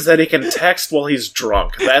squeeze that he can text while he's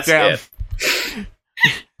drunk. That's it.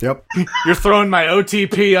 Yep. You're throwing my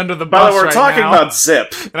OTP under the bus By the way, we're talking about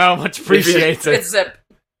Zip. And I don't much appreciate it. It's Zip.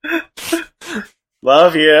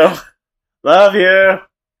 Love you. Love you.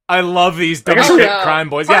 I love these domestic crime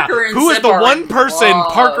boys. Parker Who is the one person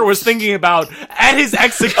Parker was thinking about at his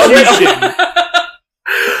execution?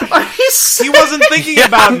 He wasn't thinking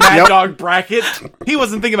about Mad Dog Brackett. He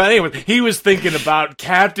wasn't thinking about anyone. He was thinking about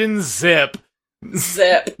Captain Zip.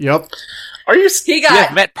 Zip. Yep. Are you? You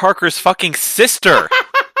have met Parker's fucking sister.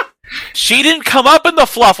 She didn't come up in the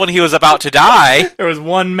fluff when he was about to die. There was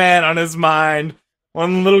one man on his mind.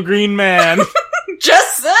 One little green man.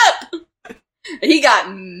 Just Zip. He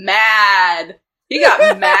got mad. He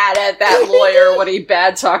got mad at that lawyer when he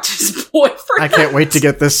bad talked his boyfriend. I can't wait to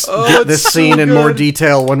get this scene in more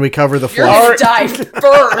detail when we cover the You're fluff. gonna die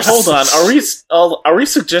first. Hold on, are we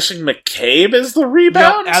suggesting McCabe is the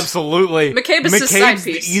rebound? Yep, absolutely. McCabe's his side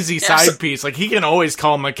piece. The easy side piece. Like, he can always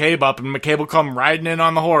call McCabe up, and McCabe will come riding in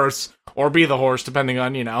on the horse, or be the horse, depending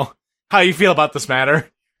on, how you feel about this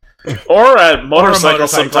matter. Or a motorcycle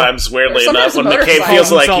sometimes, weirdly enough, when McCabe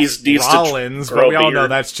feels like he needs Rollins, to grow but we all beard. know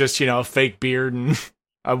that's just, a fake beard and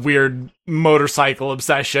a weird motorcycle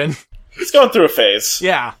obsession. He's going through a phase.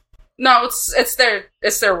 Yeah. No, it's their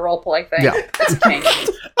roleplay thing. Yeah. It's kink.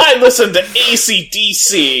 I listen to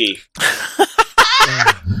AC/DC.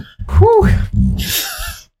 Whew.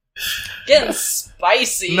 Getting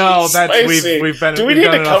spicy. No, that's Spicy. we've been. Do we we've need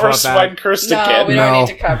done to cover enough about Swine Cursed again? We don't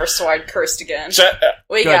need to cover Swine Cursed again.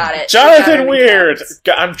 We Good. got it. Jonathan Weird.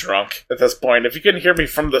 I'm drunk at this point. If you can hear me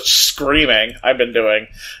from the screaming I've been doing.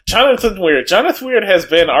 Jonathan Weird. Jonathan Weird has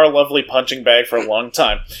been our lovely punching bag for a long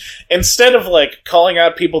time. Instead of, calling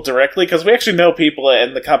out people directly, because we actually know people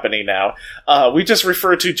in the company now, we just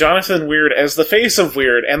refer to Jonathan Weird as the face of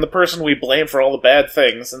Weird and the person we blame for all the bad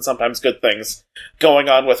things, and sometimes good things, going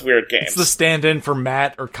on with Weird games. It's the stand-in for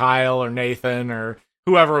Matt or Kyle or Nathan or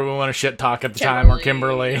whoever we want to shit talk at the time, or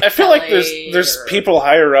Kimberly. I feel like there's people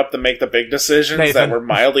higher up that make the big decisions that were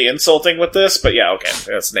mildly insulting with this, but yeah, okay,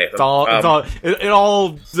 that's Nathan. It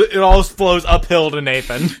all flows uphill to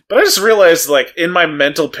Nathan. But I just realized, in my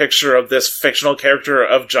mental picture of this fictional character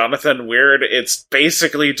of Jonathan Weird, it's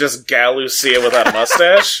basically just Gal Lucia without a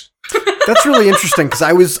mustache. That's really interesting, because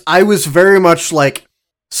I was very much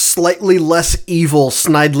slightly less evil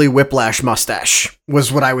Snidely Whiplash mustache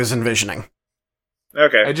was what I was envisioning.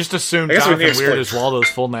 Okay. I just assumed Jonathan Weird is Waldo's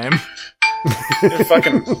full name.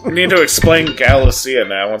 You need to explain Gal Lucia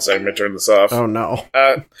now once I turn this off. Oh no.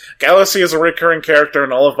 Gal Lucia is a recurring character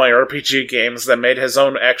in all of my RPG games that made his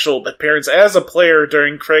own actual appearance as a player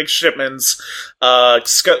during Craig Shipman's the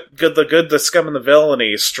Scum and the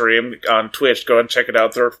Villainy stream on Twitch. Go and check it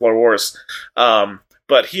out, Third Floor Wars.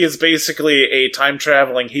 But he is basically a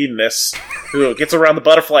time-traveling hedonist who gets around the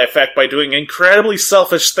butterfly effect by doing incredibly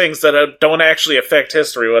selfish things that don't actually affect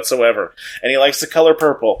history whatsoever. And he likes the color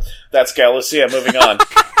purple. That's Gal Lucia. Moving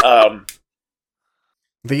on.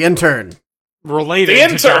 The intern. Related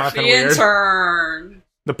to Jonathan The Weird. intern.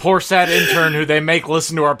 The poor sad intern who they make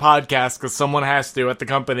listen to our podcast because someone has to at the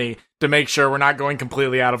company to make sure we're not going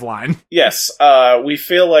completely out of line. Yes, we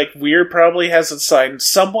feel like Weird probably has assigned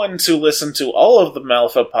someone to listen to all of the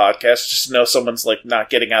Malifaux podcasts just to know someone's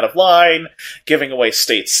not getting out of line, giving away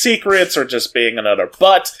state secrets, or just being another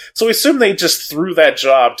butt. So we assume they just threw that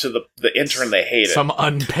job to the intern they hated. Some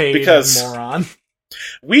unpaid moron.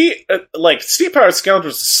 We, Steam Powered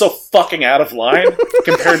Scoundrels is so fucking out of line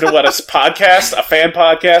compared to what a fan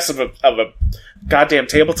podcast of a goddamn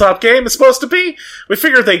tabletop game is supposed to be. We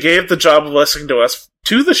figured they gave the job of listening to us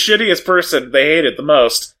to the shittiest person they hated the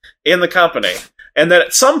most in the company. And then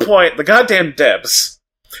at some point, the goddamn Debs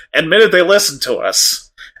admitted they listened to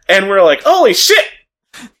us. And we're like, holy shit!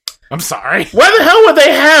 I'm sorry. Why the hell would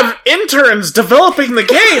they have interns developing the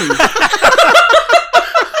game?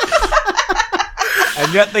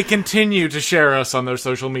 And yet they continue to share us on their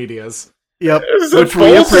social medias. Yep, which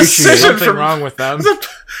we appreciate. There's nothing wrong with them.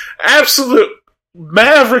 Absolute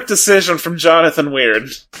maverick decision from Jonathan Weird.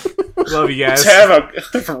 Love you guys. To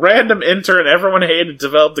have a random intern everyone hated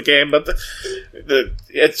develop the game, but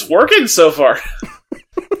it's working so far.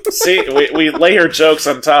 See, we layer jokes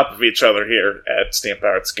on top of each other here at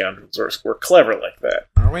Steam-Powered Scoundrels. We're clever like that.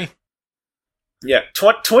 Are we? Yeah,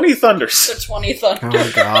 20 Thunders. The 20 Thunders.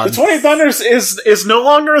 Oh, God. The 20 Thunders is no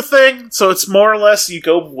longer a thing, so it's more or less you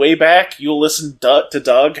go way back, you'll listen to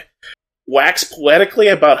Doug wax poetically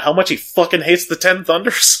about how much he fucking hates the 10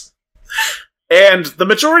 Thunders. And the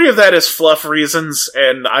majority of that is fluff reasons,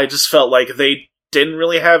 and I just felt like they didn't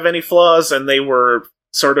really have any flaws, and they were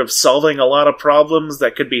sort of solving a lot of problems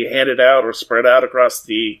that could be handed out or spread out across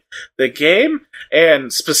the game,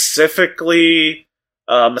 and specifically...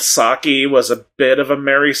 Masaki was a bit of a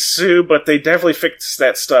Mary Sue, but they definitely fixed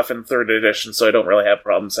that stuff in 3rd edition, so I don't really have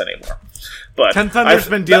problems anymore. But 10 Thunder's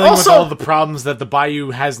been dealing with all the problems that the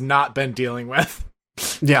Bayou has not been dealing with.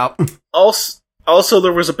 Yeah. Also,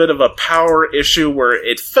 there was a bit of a power issue where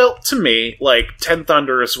it felt to me like 10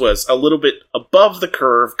 Thunders was a little bit above the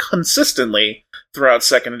curve consistently throughout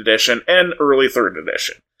 2nd edition and early 3rd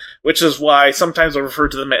edition, which is why sometimes I refer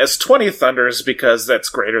to them as 20 Thunders because that's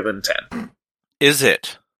greater than 10. Is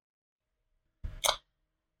it?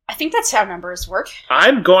 I think that's how numbers work.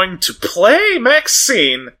 I'm going to play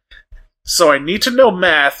Maxine, so I need to know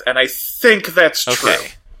math, and I think that's true.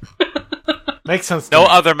 Makes sense. No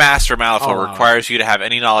other Master Malifaux requires you to have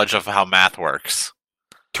any knowledge of how math works.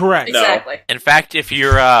 Correct. Exactly. No. In fact, if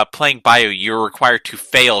you're playing Bayou, you're required to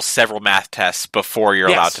fail several math tests before you're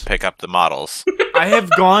allowed to pick up the models. I have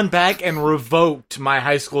gone back and revoked my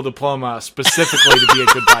high school diploma specifically to be a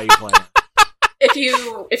good Bayou player.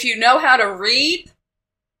 If you know how to read,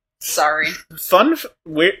 sorry.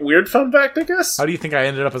 Weird fun fact, I guess. How do you think I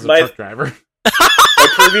ended up as a truck driver? My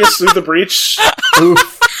previous Through the Breach.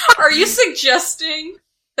 Oof. Are you suggesting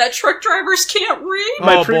that truck drivers can't read?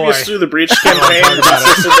 My previous Through the Breach campaign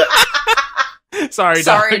consisted Sorry, Doug.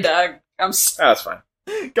 Sorry, Doug. That's fine.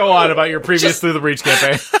 Go on about your previous Through the Breach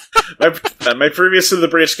campaign. My previous Through the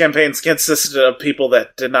Breach campaigns consisted of people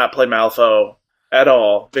that did not play Malifaux at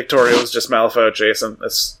all. Victoria was just Malifaux adjacent.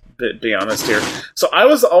 Let's be honest here. So I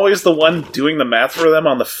was always the one doing the math for them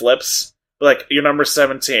on the flips. Like, your number's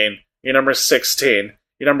 17, your number's 16,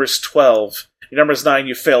 your number's 12, your number's 9,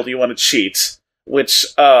 you failed, you want to cheat. Which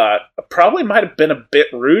probably might have been a bit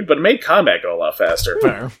rude, but it made combat go a lot faster.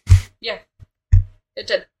 Fair. Yeah, it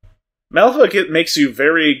did. Malifaux makes you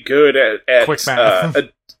very good at quick math.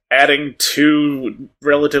 Adding two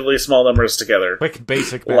relatively small numbers together. Quick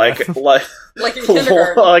basic math. Like in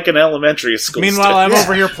kindergarten. Like an elementary school. Meanwhile, I'm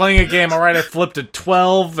over here playing a game. Alright, I flipped a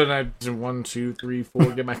 12, and I did 1, 2, 3,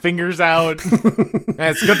 4, get my fingers out.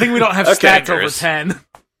 It's a good thing we don't have stats over 10.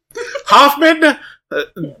 Hoffman...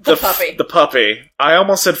 The puppy. The puppy. I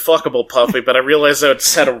almost said fuckable puppy, but I realized that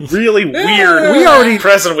it had a really weird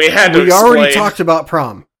present we had to explain. We already talked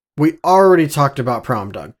about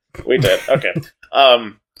prom. Doug. We did. Okay.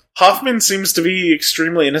 Hoffman seems to be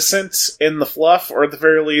extremely innocent in the fluff, or at the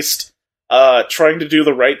very least, trying to do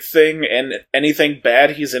the right thing, and anything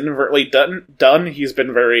bad he's inadvertently done, he's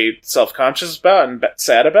been very self-conscious about and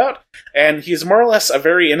sad about, and he's more or less a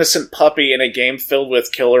very innocent puppy in a game filled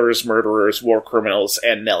with killers, murderers, war criminals,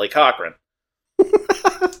 and Nellie Cochran.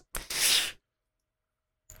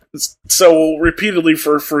 So we'll repeatedly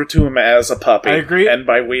refer to him as a puppy. I agree. And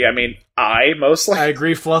by we, I mean I, mostly. I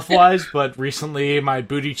agree fluff-wise, but recently my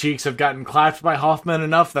booty cheeks have gotten clapped by Hoffman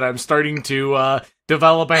enough that I'm starting to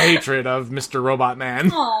develop a hatred of Mr. Robot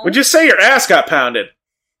Man. Aww. Would you say your ass got pounded?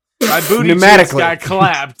 My booty cheeks got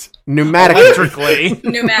clapped. Pneumatically.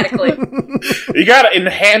 You got an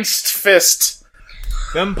enhanced fist.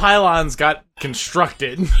 Them pylons got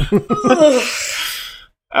constructed.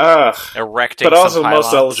 Erecting but also some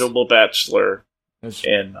most pylons. eligible bachelor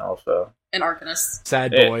in Malifaux. In Arcanist.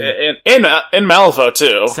 Sad boy. In Malifaux,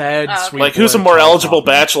 too. Sad, sweet Like, boy who's a more Charles eligible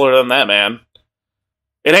Hoffman. bachelor than that man?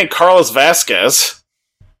 It ain't Carlos Vasquez.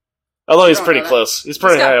 Although he's pretty close. He's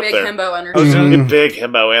pretty high up there. Big himbo energy. Big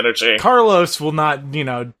himbo energy. Carlos will not,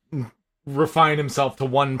 refine himself to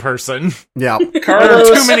one person. Yeah. Carlos,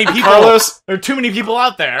 there are too many people. There are too many people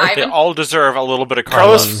out there. They all deserve a little bit of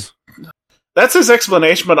Carlos. That's his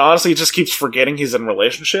explanation, but honestly, he just keeps forgetting he's in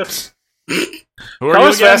relationships. Who are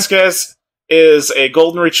Carlos you again? Vasquez is a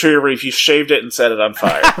golden retriever if you shaved it and set it on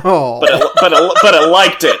fire. Oh. But it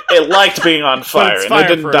liked it. It liked being on fire, and it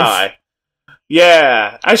didn't die.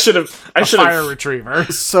 Yeah, I should have. Fire retriever.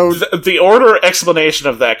 So the order explanation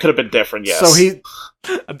of that could have been different. Yes. So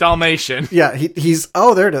a Dalmatian. Yeah, he's.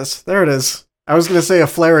 Oh, there it is. There it is. I was going to say a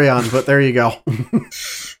Flareon, but there you go.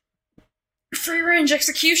 Free range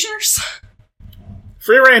executioners.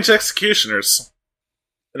 Free range executioners.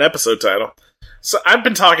 An episode title. So I've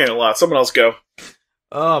been talking a lot. Someone else go.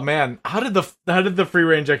 Oh man, how did the free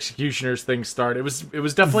range executioners thing start? It was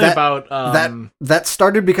definitely about that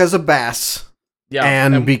started because of Bass. Yeah,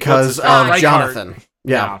 and because of Jonathan.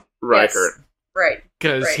 Yeah. Rykert. Yes. Right.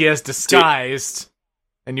 Because he has disguised,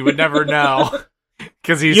 and you would never know.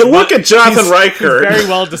 Because you look at Jonathan Rykert. He's very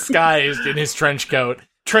well disguised in his trench coat.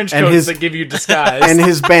 Trench coats that give you disguise. And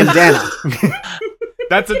his bandana.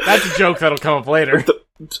 That's a joke that'll come up later.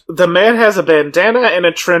 The man has a bandana and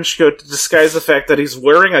a trench coat to disguise the fact that he's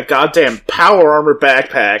wearing a goddamn power armor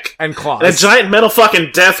backpack. And claws. And a giant metal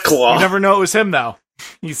fucking death claw. You never know it was him, though.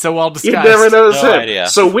 He's so well disguised. You never know it was him. Idea.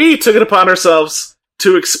 So we took it upon ourselves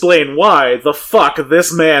to explain why the fuck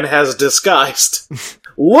this man has disguised.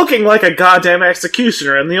 Looking like a goddamn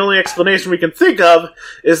executioner, and the only explanation we can think of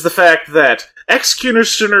is the fact that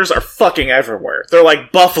executioners are fucking everywhere. They're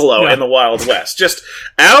like buffalo in the Wild West. Just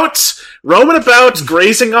out, roaming about,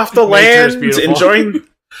 grazing off the land, enjoying...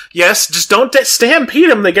 Yes, just don't stampede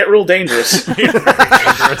them, they get real dangerous.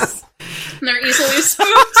 They're easily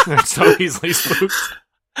spooked. They're so easily spooked.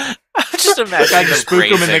 Just imagine you spook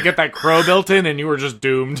them and they get that crow built in, and you were just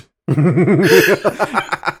doomed.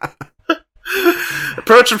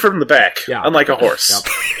 Approach him from the back, unlike a horse.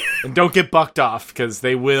 Yep. And don't get bucked off, because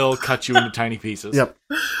they will cut you into tiny pieces. Yep.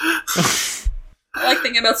 I like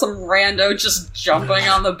thinking about some rando just jumping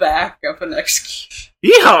on the back of an execution.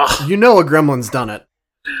 Yeah, you know a gremlin's done it.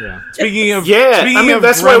 Yeah. Speaking of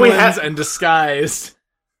that's why we have and disguised.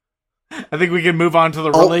 I think we can move on to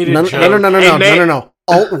the related joke. No.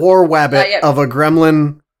 Alt War Wabbit of a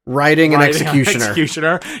gremlin riding an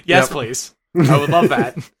executioner. Yes, please. I would love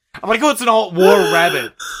that. I'm like, it's an Alt War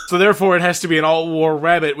Rabbit. So therefore it has to be an Alt War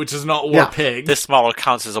Rabbit, which is an Alt War Pig. This model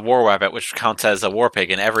counts as a War Rabbit, which counts as a War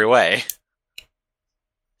Pig in every way.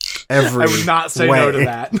 I would not say no to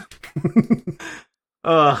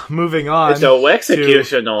that. Moving on. No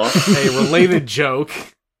executioner. A related joke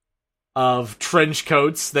of trench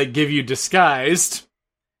coats that give you disguised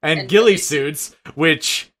and ghillie suits,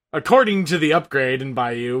 which, according to the upgrade in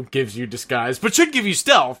Bayou, gives you disguise, but should give you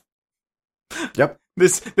stealth. Yep.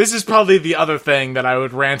 This is probably the other thing that I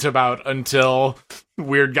would rant about until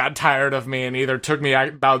Weird got tired of me and either took me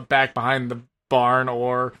back behind the barn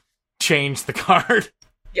or changed the card.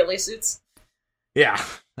 Ghillie suits? Yeah.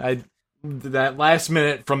 That last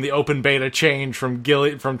minute from the open beta change from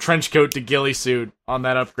trench coat to ghillie suit on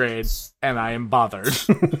that upgrade, and I am bothered.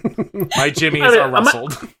 My jimmies are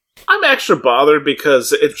rustled. I'm extra bothered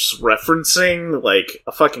because it's referencing like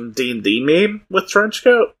a fucking D&D meme with trench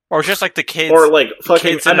coat, or just like the kids, or like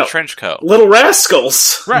fucking kids in a trench coat, Little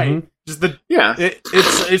Rascals, right? Mm-hmm.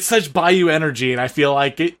 Just it's such Bayou energy, and I feel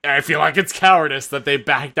like it's cowardice that they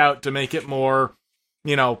backed out to make it more,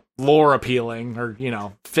 lore appealing, or,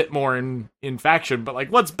 fit more in faction. But,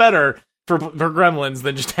 like, what's better for gremlins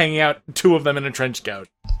than just hanging out two of them in a trench coat?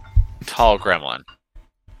 Tall gremlin.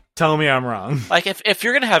 Tell me I'm wrong. Like, if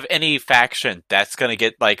you're gonna have any faction that's gonna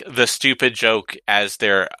get, like, the stupid joke as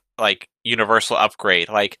their, like, universal upgrade,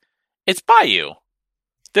 like, it's Bayou.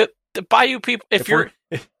 The Bayou people, if you're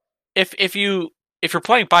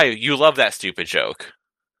playing Bayou, you love that stupid joke.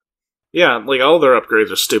 Yeah, like, all their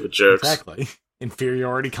upgrades are stupid jokes. Exactly.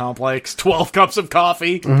 Inferiority complex, 12 cups of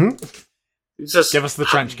coffee. Mm-hmm. Just give us the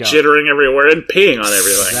trench coat. Jittering everywhere and peeing on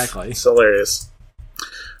everything. Exactly. It's hilarious.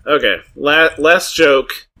 Okay, last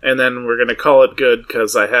joke, and then we're gonna call it good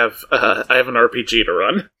because I have an RPG to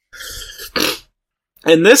run.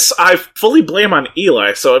 And this I fully blame on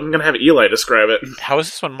Eli, so I'm gonna have Eli describe it. How is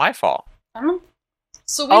this one my fault? I don't know.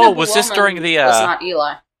 So was this during the? Was not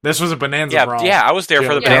Eli. This was a Bonanza Brawl. Yeah, I was there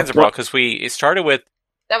for the Bonanza Brawl because it started with.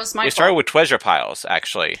 That was my fault. We started with treasure piles,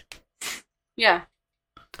 actually. Yeah.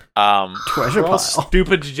 Treasure pile.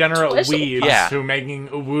 Stupid degenerate weebs who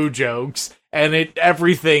making woo jokes, and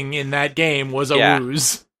everything in that game was a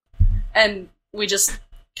woos. And we just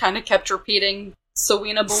kind of kept repeating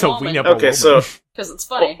Sowina Bowwoman. Okay, so because it's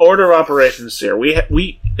funny. Order of operations here.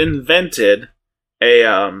 We invented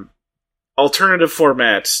a alternative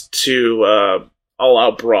format to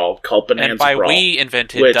all-out brawl called Bonanza and by Brawl. We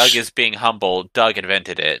invented, Doug is being humble. Doug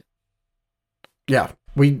invented it. Yeah,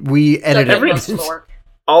 we edited it.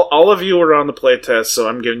 all of you were on the playtest, so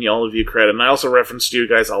I'm giving all of you credit. And I also referenced you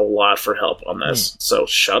guys a lot for help on this. So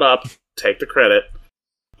shut up, take the credit.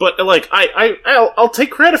 But like, I'll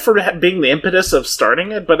take credit for being the impetus of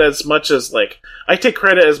starting it. But as much as like, I take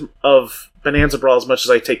credit of Bonanza Brawl as much as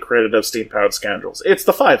I take credit of Steam Powered Scoundrels. It's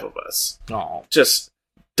the 5 of us. Oh, just.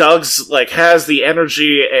 Doug's, like, has the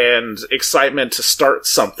energy and excitement to start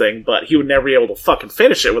something, but he would never be able to fucking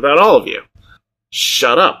finish it without all of you.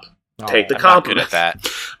 Shut up. Take the compliment. I'm not good at that.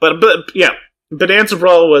 But yeah, Bonanza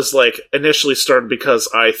Brawl was, like, initially started because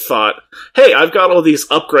I thought, hey, I've got all these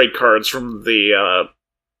upgrade cards from the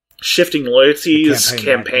Shifting Loyalties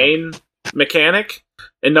campaign mechanic,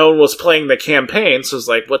 and no one was playing the campaign, so I was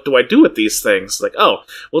like, what do I do with these things? Like, oh,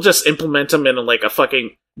 we'll just implement them in, like, a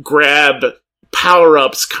fucking grab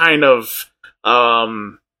power-ups kind of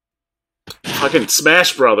fucking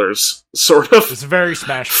Smash Brothers sort of. It's very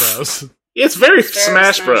Smash Bros. It's very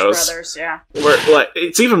Smash Bros. Brothers, yeah. Where like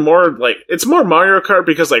it's even more like it's more Mario Kart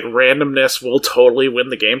because like randomness will totally win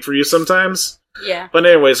the game for you sometimes. Yeah. But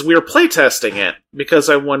anyways, we were playtesting it because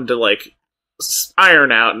I wanted to like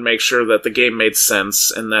iron out and make sure that the game made sense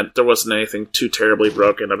and that there wasn't anything too terribly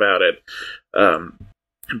broken about it.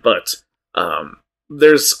 But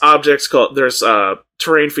there's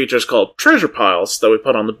terrain features called treasure piles that we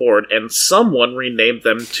put on the board, and someone renamed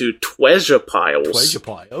them to Tweasure Piles. Tweasure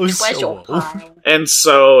Piles. And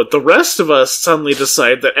so the rest of us suddenly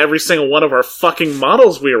decided that every single one of our fucking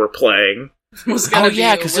models we were playing was gonna be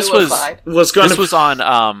because this was on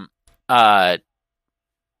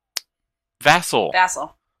Vassal.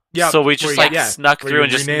 Yeah, so we just snuck through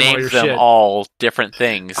and just named them all different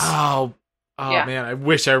things. Oh man, I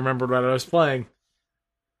wish I remembered what I was playing.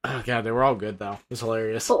 Oh god, they were all good though. It was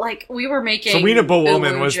hilarious. But like we were making Serena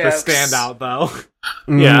Bowwoman was jokes. The standout though.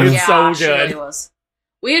 Yeah, it's so good. Really was.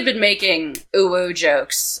 We had been making uwu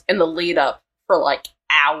jokes in the lead up for like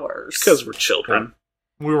hours. Because we're children.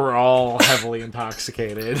 We were all heavily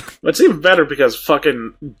intoxicated. It's even better because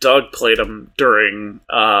fucking Doug played them during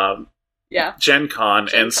Gen Con,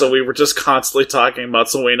 and so we were just constantly talking about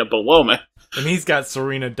Serena Bowwoman. And he's got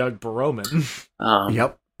Serena Doug Baroman.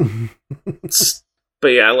 Yep. But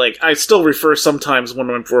yeah, like, I still refer sometimes when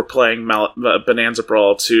we're playing Bonanza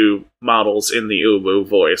Brawl to models in the uwu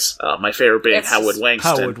voice. My favorite being Howard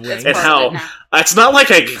Langston. And how, it's not like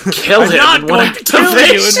I can kill him in one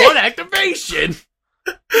activation!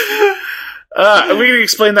 We can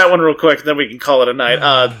explain that one real quick, and then we can call it a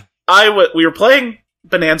night. We were playing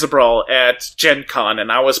Bonanza Brawl at Gen Con,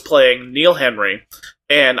 and I was playing Neil Henry,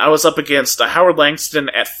 and I was up against Howard Langston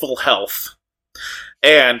at full health.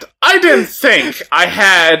 And I didn't think I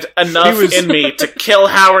had enough in me to kill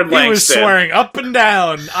Howard Langston. He was swearing up and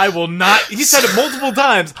down, I will not... He said it multiple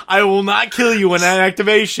times, I will not kill you in that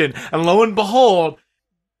activation. And lo and behold,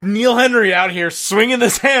 Neil Henry out here swinging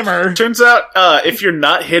this hammer. Turns out, if you're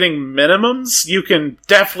not hitting minimums, you can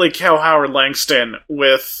definitely kill Howard Langston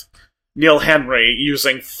with Neil Henry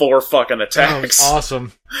using 4 fucking attacks. That was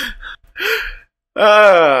awesome.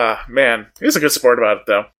 Man. He's a good sport about it,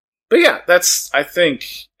 though. But yeah, that's, I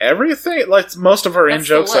think, everything. Like, most of our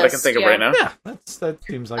in-jokes that I can think of right now. Yeah, that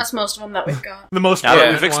seems like... That's most of them that we've got. The most now that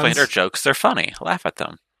we've explained our jokes, they're funny. Laugh at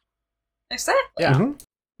them. Exactly. Yeah. Mm-hmm.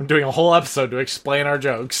 I'm doing a whole episode to explain our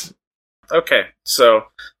jokes. Okay, so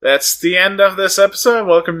that's the end of this episode.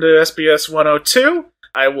 Welcome to SBS 102.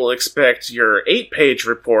 I will expect your 8-page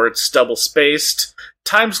reports, double-spaced,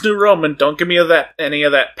 Times New Roman. Don't give me any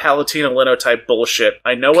of that Palatino Lino type bullshit.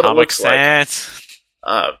 I know what Comic it looks like.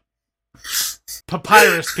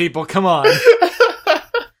 Papyrus people, come on.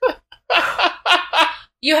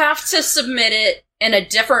 You have to submit it in a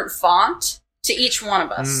different font to each one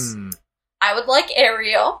of us. I would like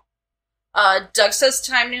Arial. Doug says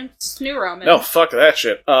Times New Roman. No, fuck that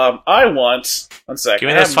shit. I want... One second. Give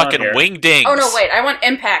me those fucking wingdings. Oh, no, wait. I want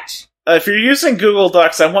Impact. If you're using Google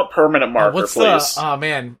Docs, I want permanent marker, please. Oh,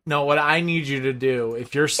 man. No, what I need you to do,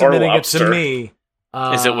 if you're submitting it to me...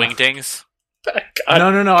 Is it wingdings? No. I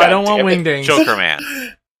don't want wingdings. Joker Man.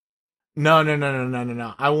 No.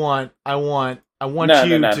 I want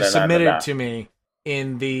you to submit it to me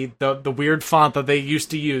in the weird font that they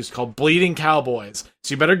used to use called Bleeding Cowboys.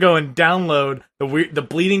 So you better go and download the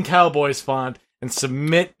Bleeding Cowboys font and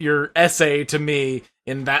submit your essay to me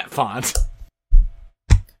in that font.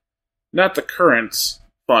 Not the current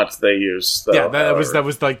font they use, though. Yeah, that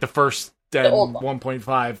was like the first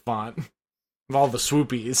 1.5 font of all the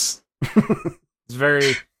swoopies. It's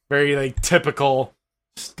very, very like typical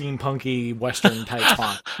steampunky Western type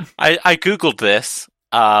font. I googled this,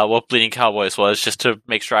 what Bleeding Cowboys was, just to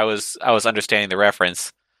make sure I was understanding the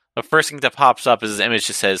reference. The first thing that pops up is this image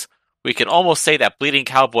that says, we can almost say that Bleeding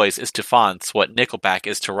Cowboys is to fonts what Nickelback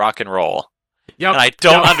is to rock and roll. Yep. And I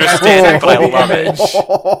don't understand it, but I love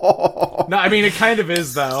it. No, I mean, it kind of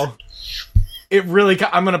is, though. It really...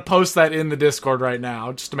 I'm going to post that in the Discord right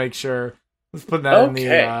now, just to make sure. Let's put that in the...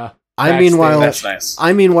 That's nice.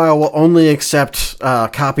 I meanwhile will only accept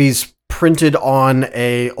copies printed on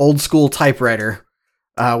a old school typewriter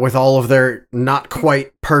with all of their not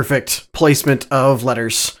quite perfect placement of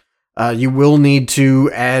letters. You will need to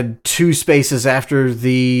add 2 spaces after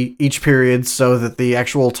each period so that the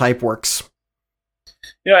actual type works.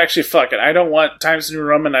 Actually, fuck it. I don't want Times New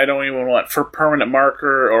Roman. I don't even want for permanent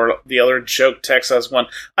marker or the other joke text as one.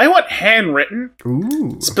 I want handwritten.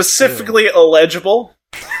 Ooh. Specifically illegible.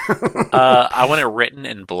 I want it written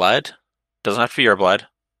in blood. Doesn't have to be your blood.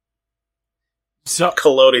 So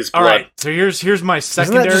Collodi's blood. All right. So here's my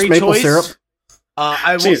secondary Isn't that just maple choice. syrup?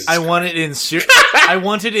 I want it in I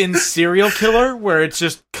want it in Serial Killer, where it's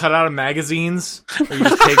just cut out of magazines. Where you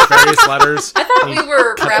just take various letters. I thought we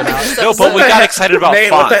were wrapping this up. No, but we got excited about Nate,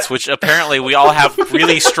 fonts, which apparently we all have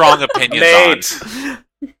really strong opinions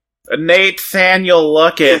on. Nathaniel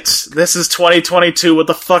Luckett. This is 2022. What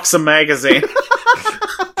the fuck's a magazine?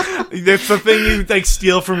 It's the thing you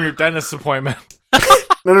steal from your dentist appointment.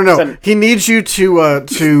 No. He needs you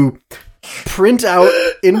to print out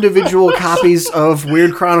individual copies of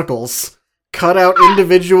Weird Chronicles, cut out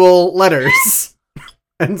individual letters,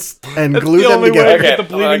 and glue them together. To get the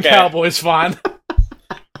Bleeding Cowboys font.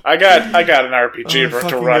 I got an RPG for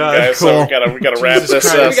to run, guys. Cool. So we gotta wrap this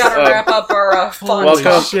up. We gotta wrap up our fun.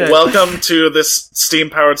 Welcome to this Steam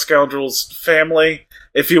Powered Scoundrels family.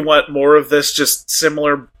 If you want more of this, just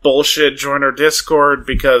similar bullshit, join our Discord,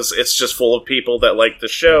 because it's just full of people that like the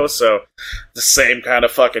show, so the same kind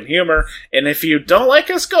of fucking humor. And if you don't like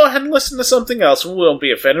us, go ahead and listen to something else. We won't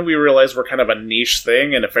be offended. We realize we're kind of a niche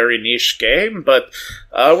thing in a very niche game, but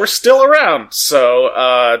we're still around.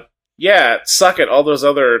 So, yeah, suck it, all those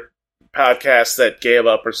other podcasts that gave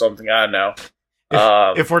up or something, I don't know.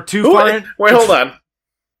 If we're too far in... Wait, hold on.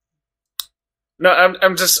 No,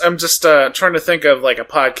 I'm just trying to think of like a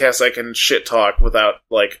podcast I can shit talk without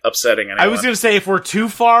like upsetting anyone. I was gonna say, if we're too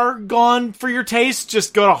far gone for your taste,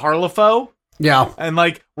 just go to Harlefo. Yeah, and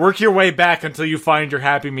work your way back until you find your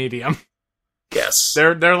happy medium. Yes,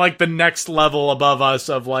 they're like the next level above us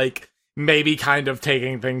of maybe kind of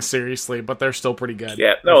taking things seriously, but they're still pretty good.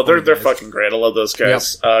 Yeah, no, they're fucking great. I love those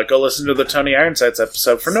guys. Yep. Go listen to the Tony Ironsides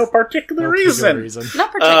episode for no particular reason. No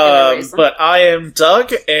particular reason. But I am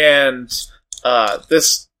Doug, and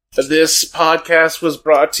this podcast was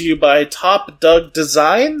brought to you by Top Doug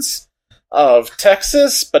Designs of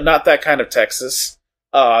Texas, but not that kind of Texas.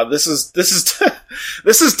 This is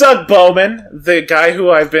this is Doug Bowman, the guy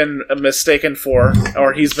who I've been mistaken for,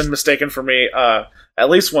 or he's been mistaken for me at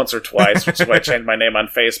least once or twice, which is why I changed my name on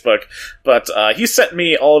Facebook. But he sent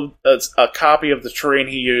me a copy of the terrain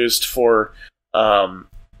he used for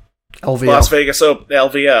LVO. Las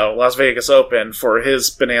Vegas Open for his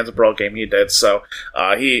Bonanza Brawl game he did. So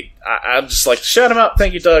I'd just like to shout him out.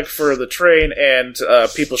 Thank you, Doug, for the train, and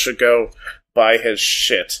people should go buy his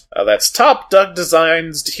shit. That's Top Doug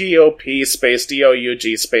Designs, TOP space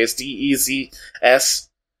DOUG space DEZS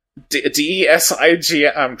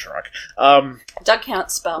DESIG. I'm drunk. Doug can't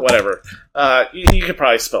spell. Whatever. You could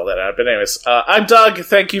probably spell that out. But anyways, I'm Doug.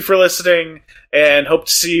 Thank you for listening, and hope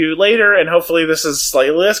to see you later. And hopefully this is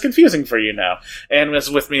slightly less confusing for you now. And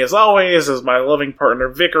with me, as always, is my loving partner,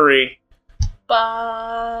 Vickery.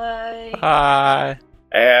 Bye. Bye.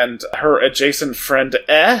 And her adjacent friend,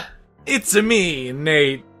 It's me,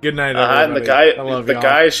 Nate. Good night, everybody. And the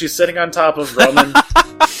guy she's sitting on top of, Roman.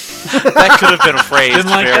 That could have been phrased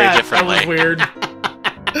very differently. That was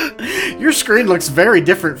weird. Your screen looks very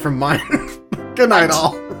different from mine. Good night,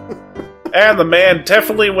 all. And the man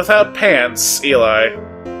definitely without pants, Eli.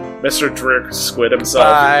 Mr. Drear Squid himself.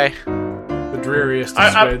 Bye. The dreariest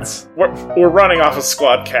of squids. We're running off of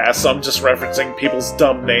Squadcast, so I'm just referencing people's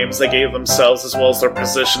dumb names they gave themselves as well as their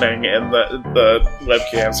positioning in the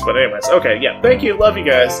webcams. But anyways, okay, yeah, thank you, love you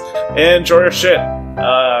guys. Enjoy your shit.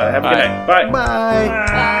 Have a good night. Bye. Bye.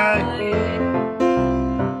 Bye.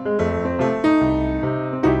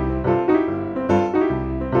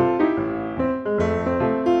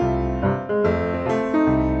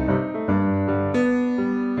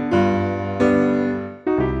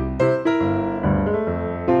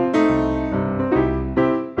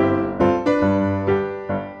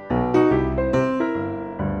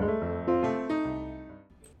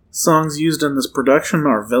 Songs used in this production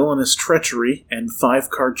are Villainous Treachery and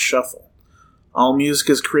 5-Card Shuffle. All music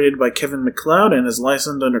is created by Kevin MacLeod and is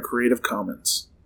licensed under Creative Commons.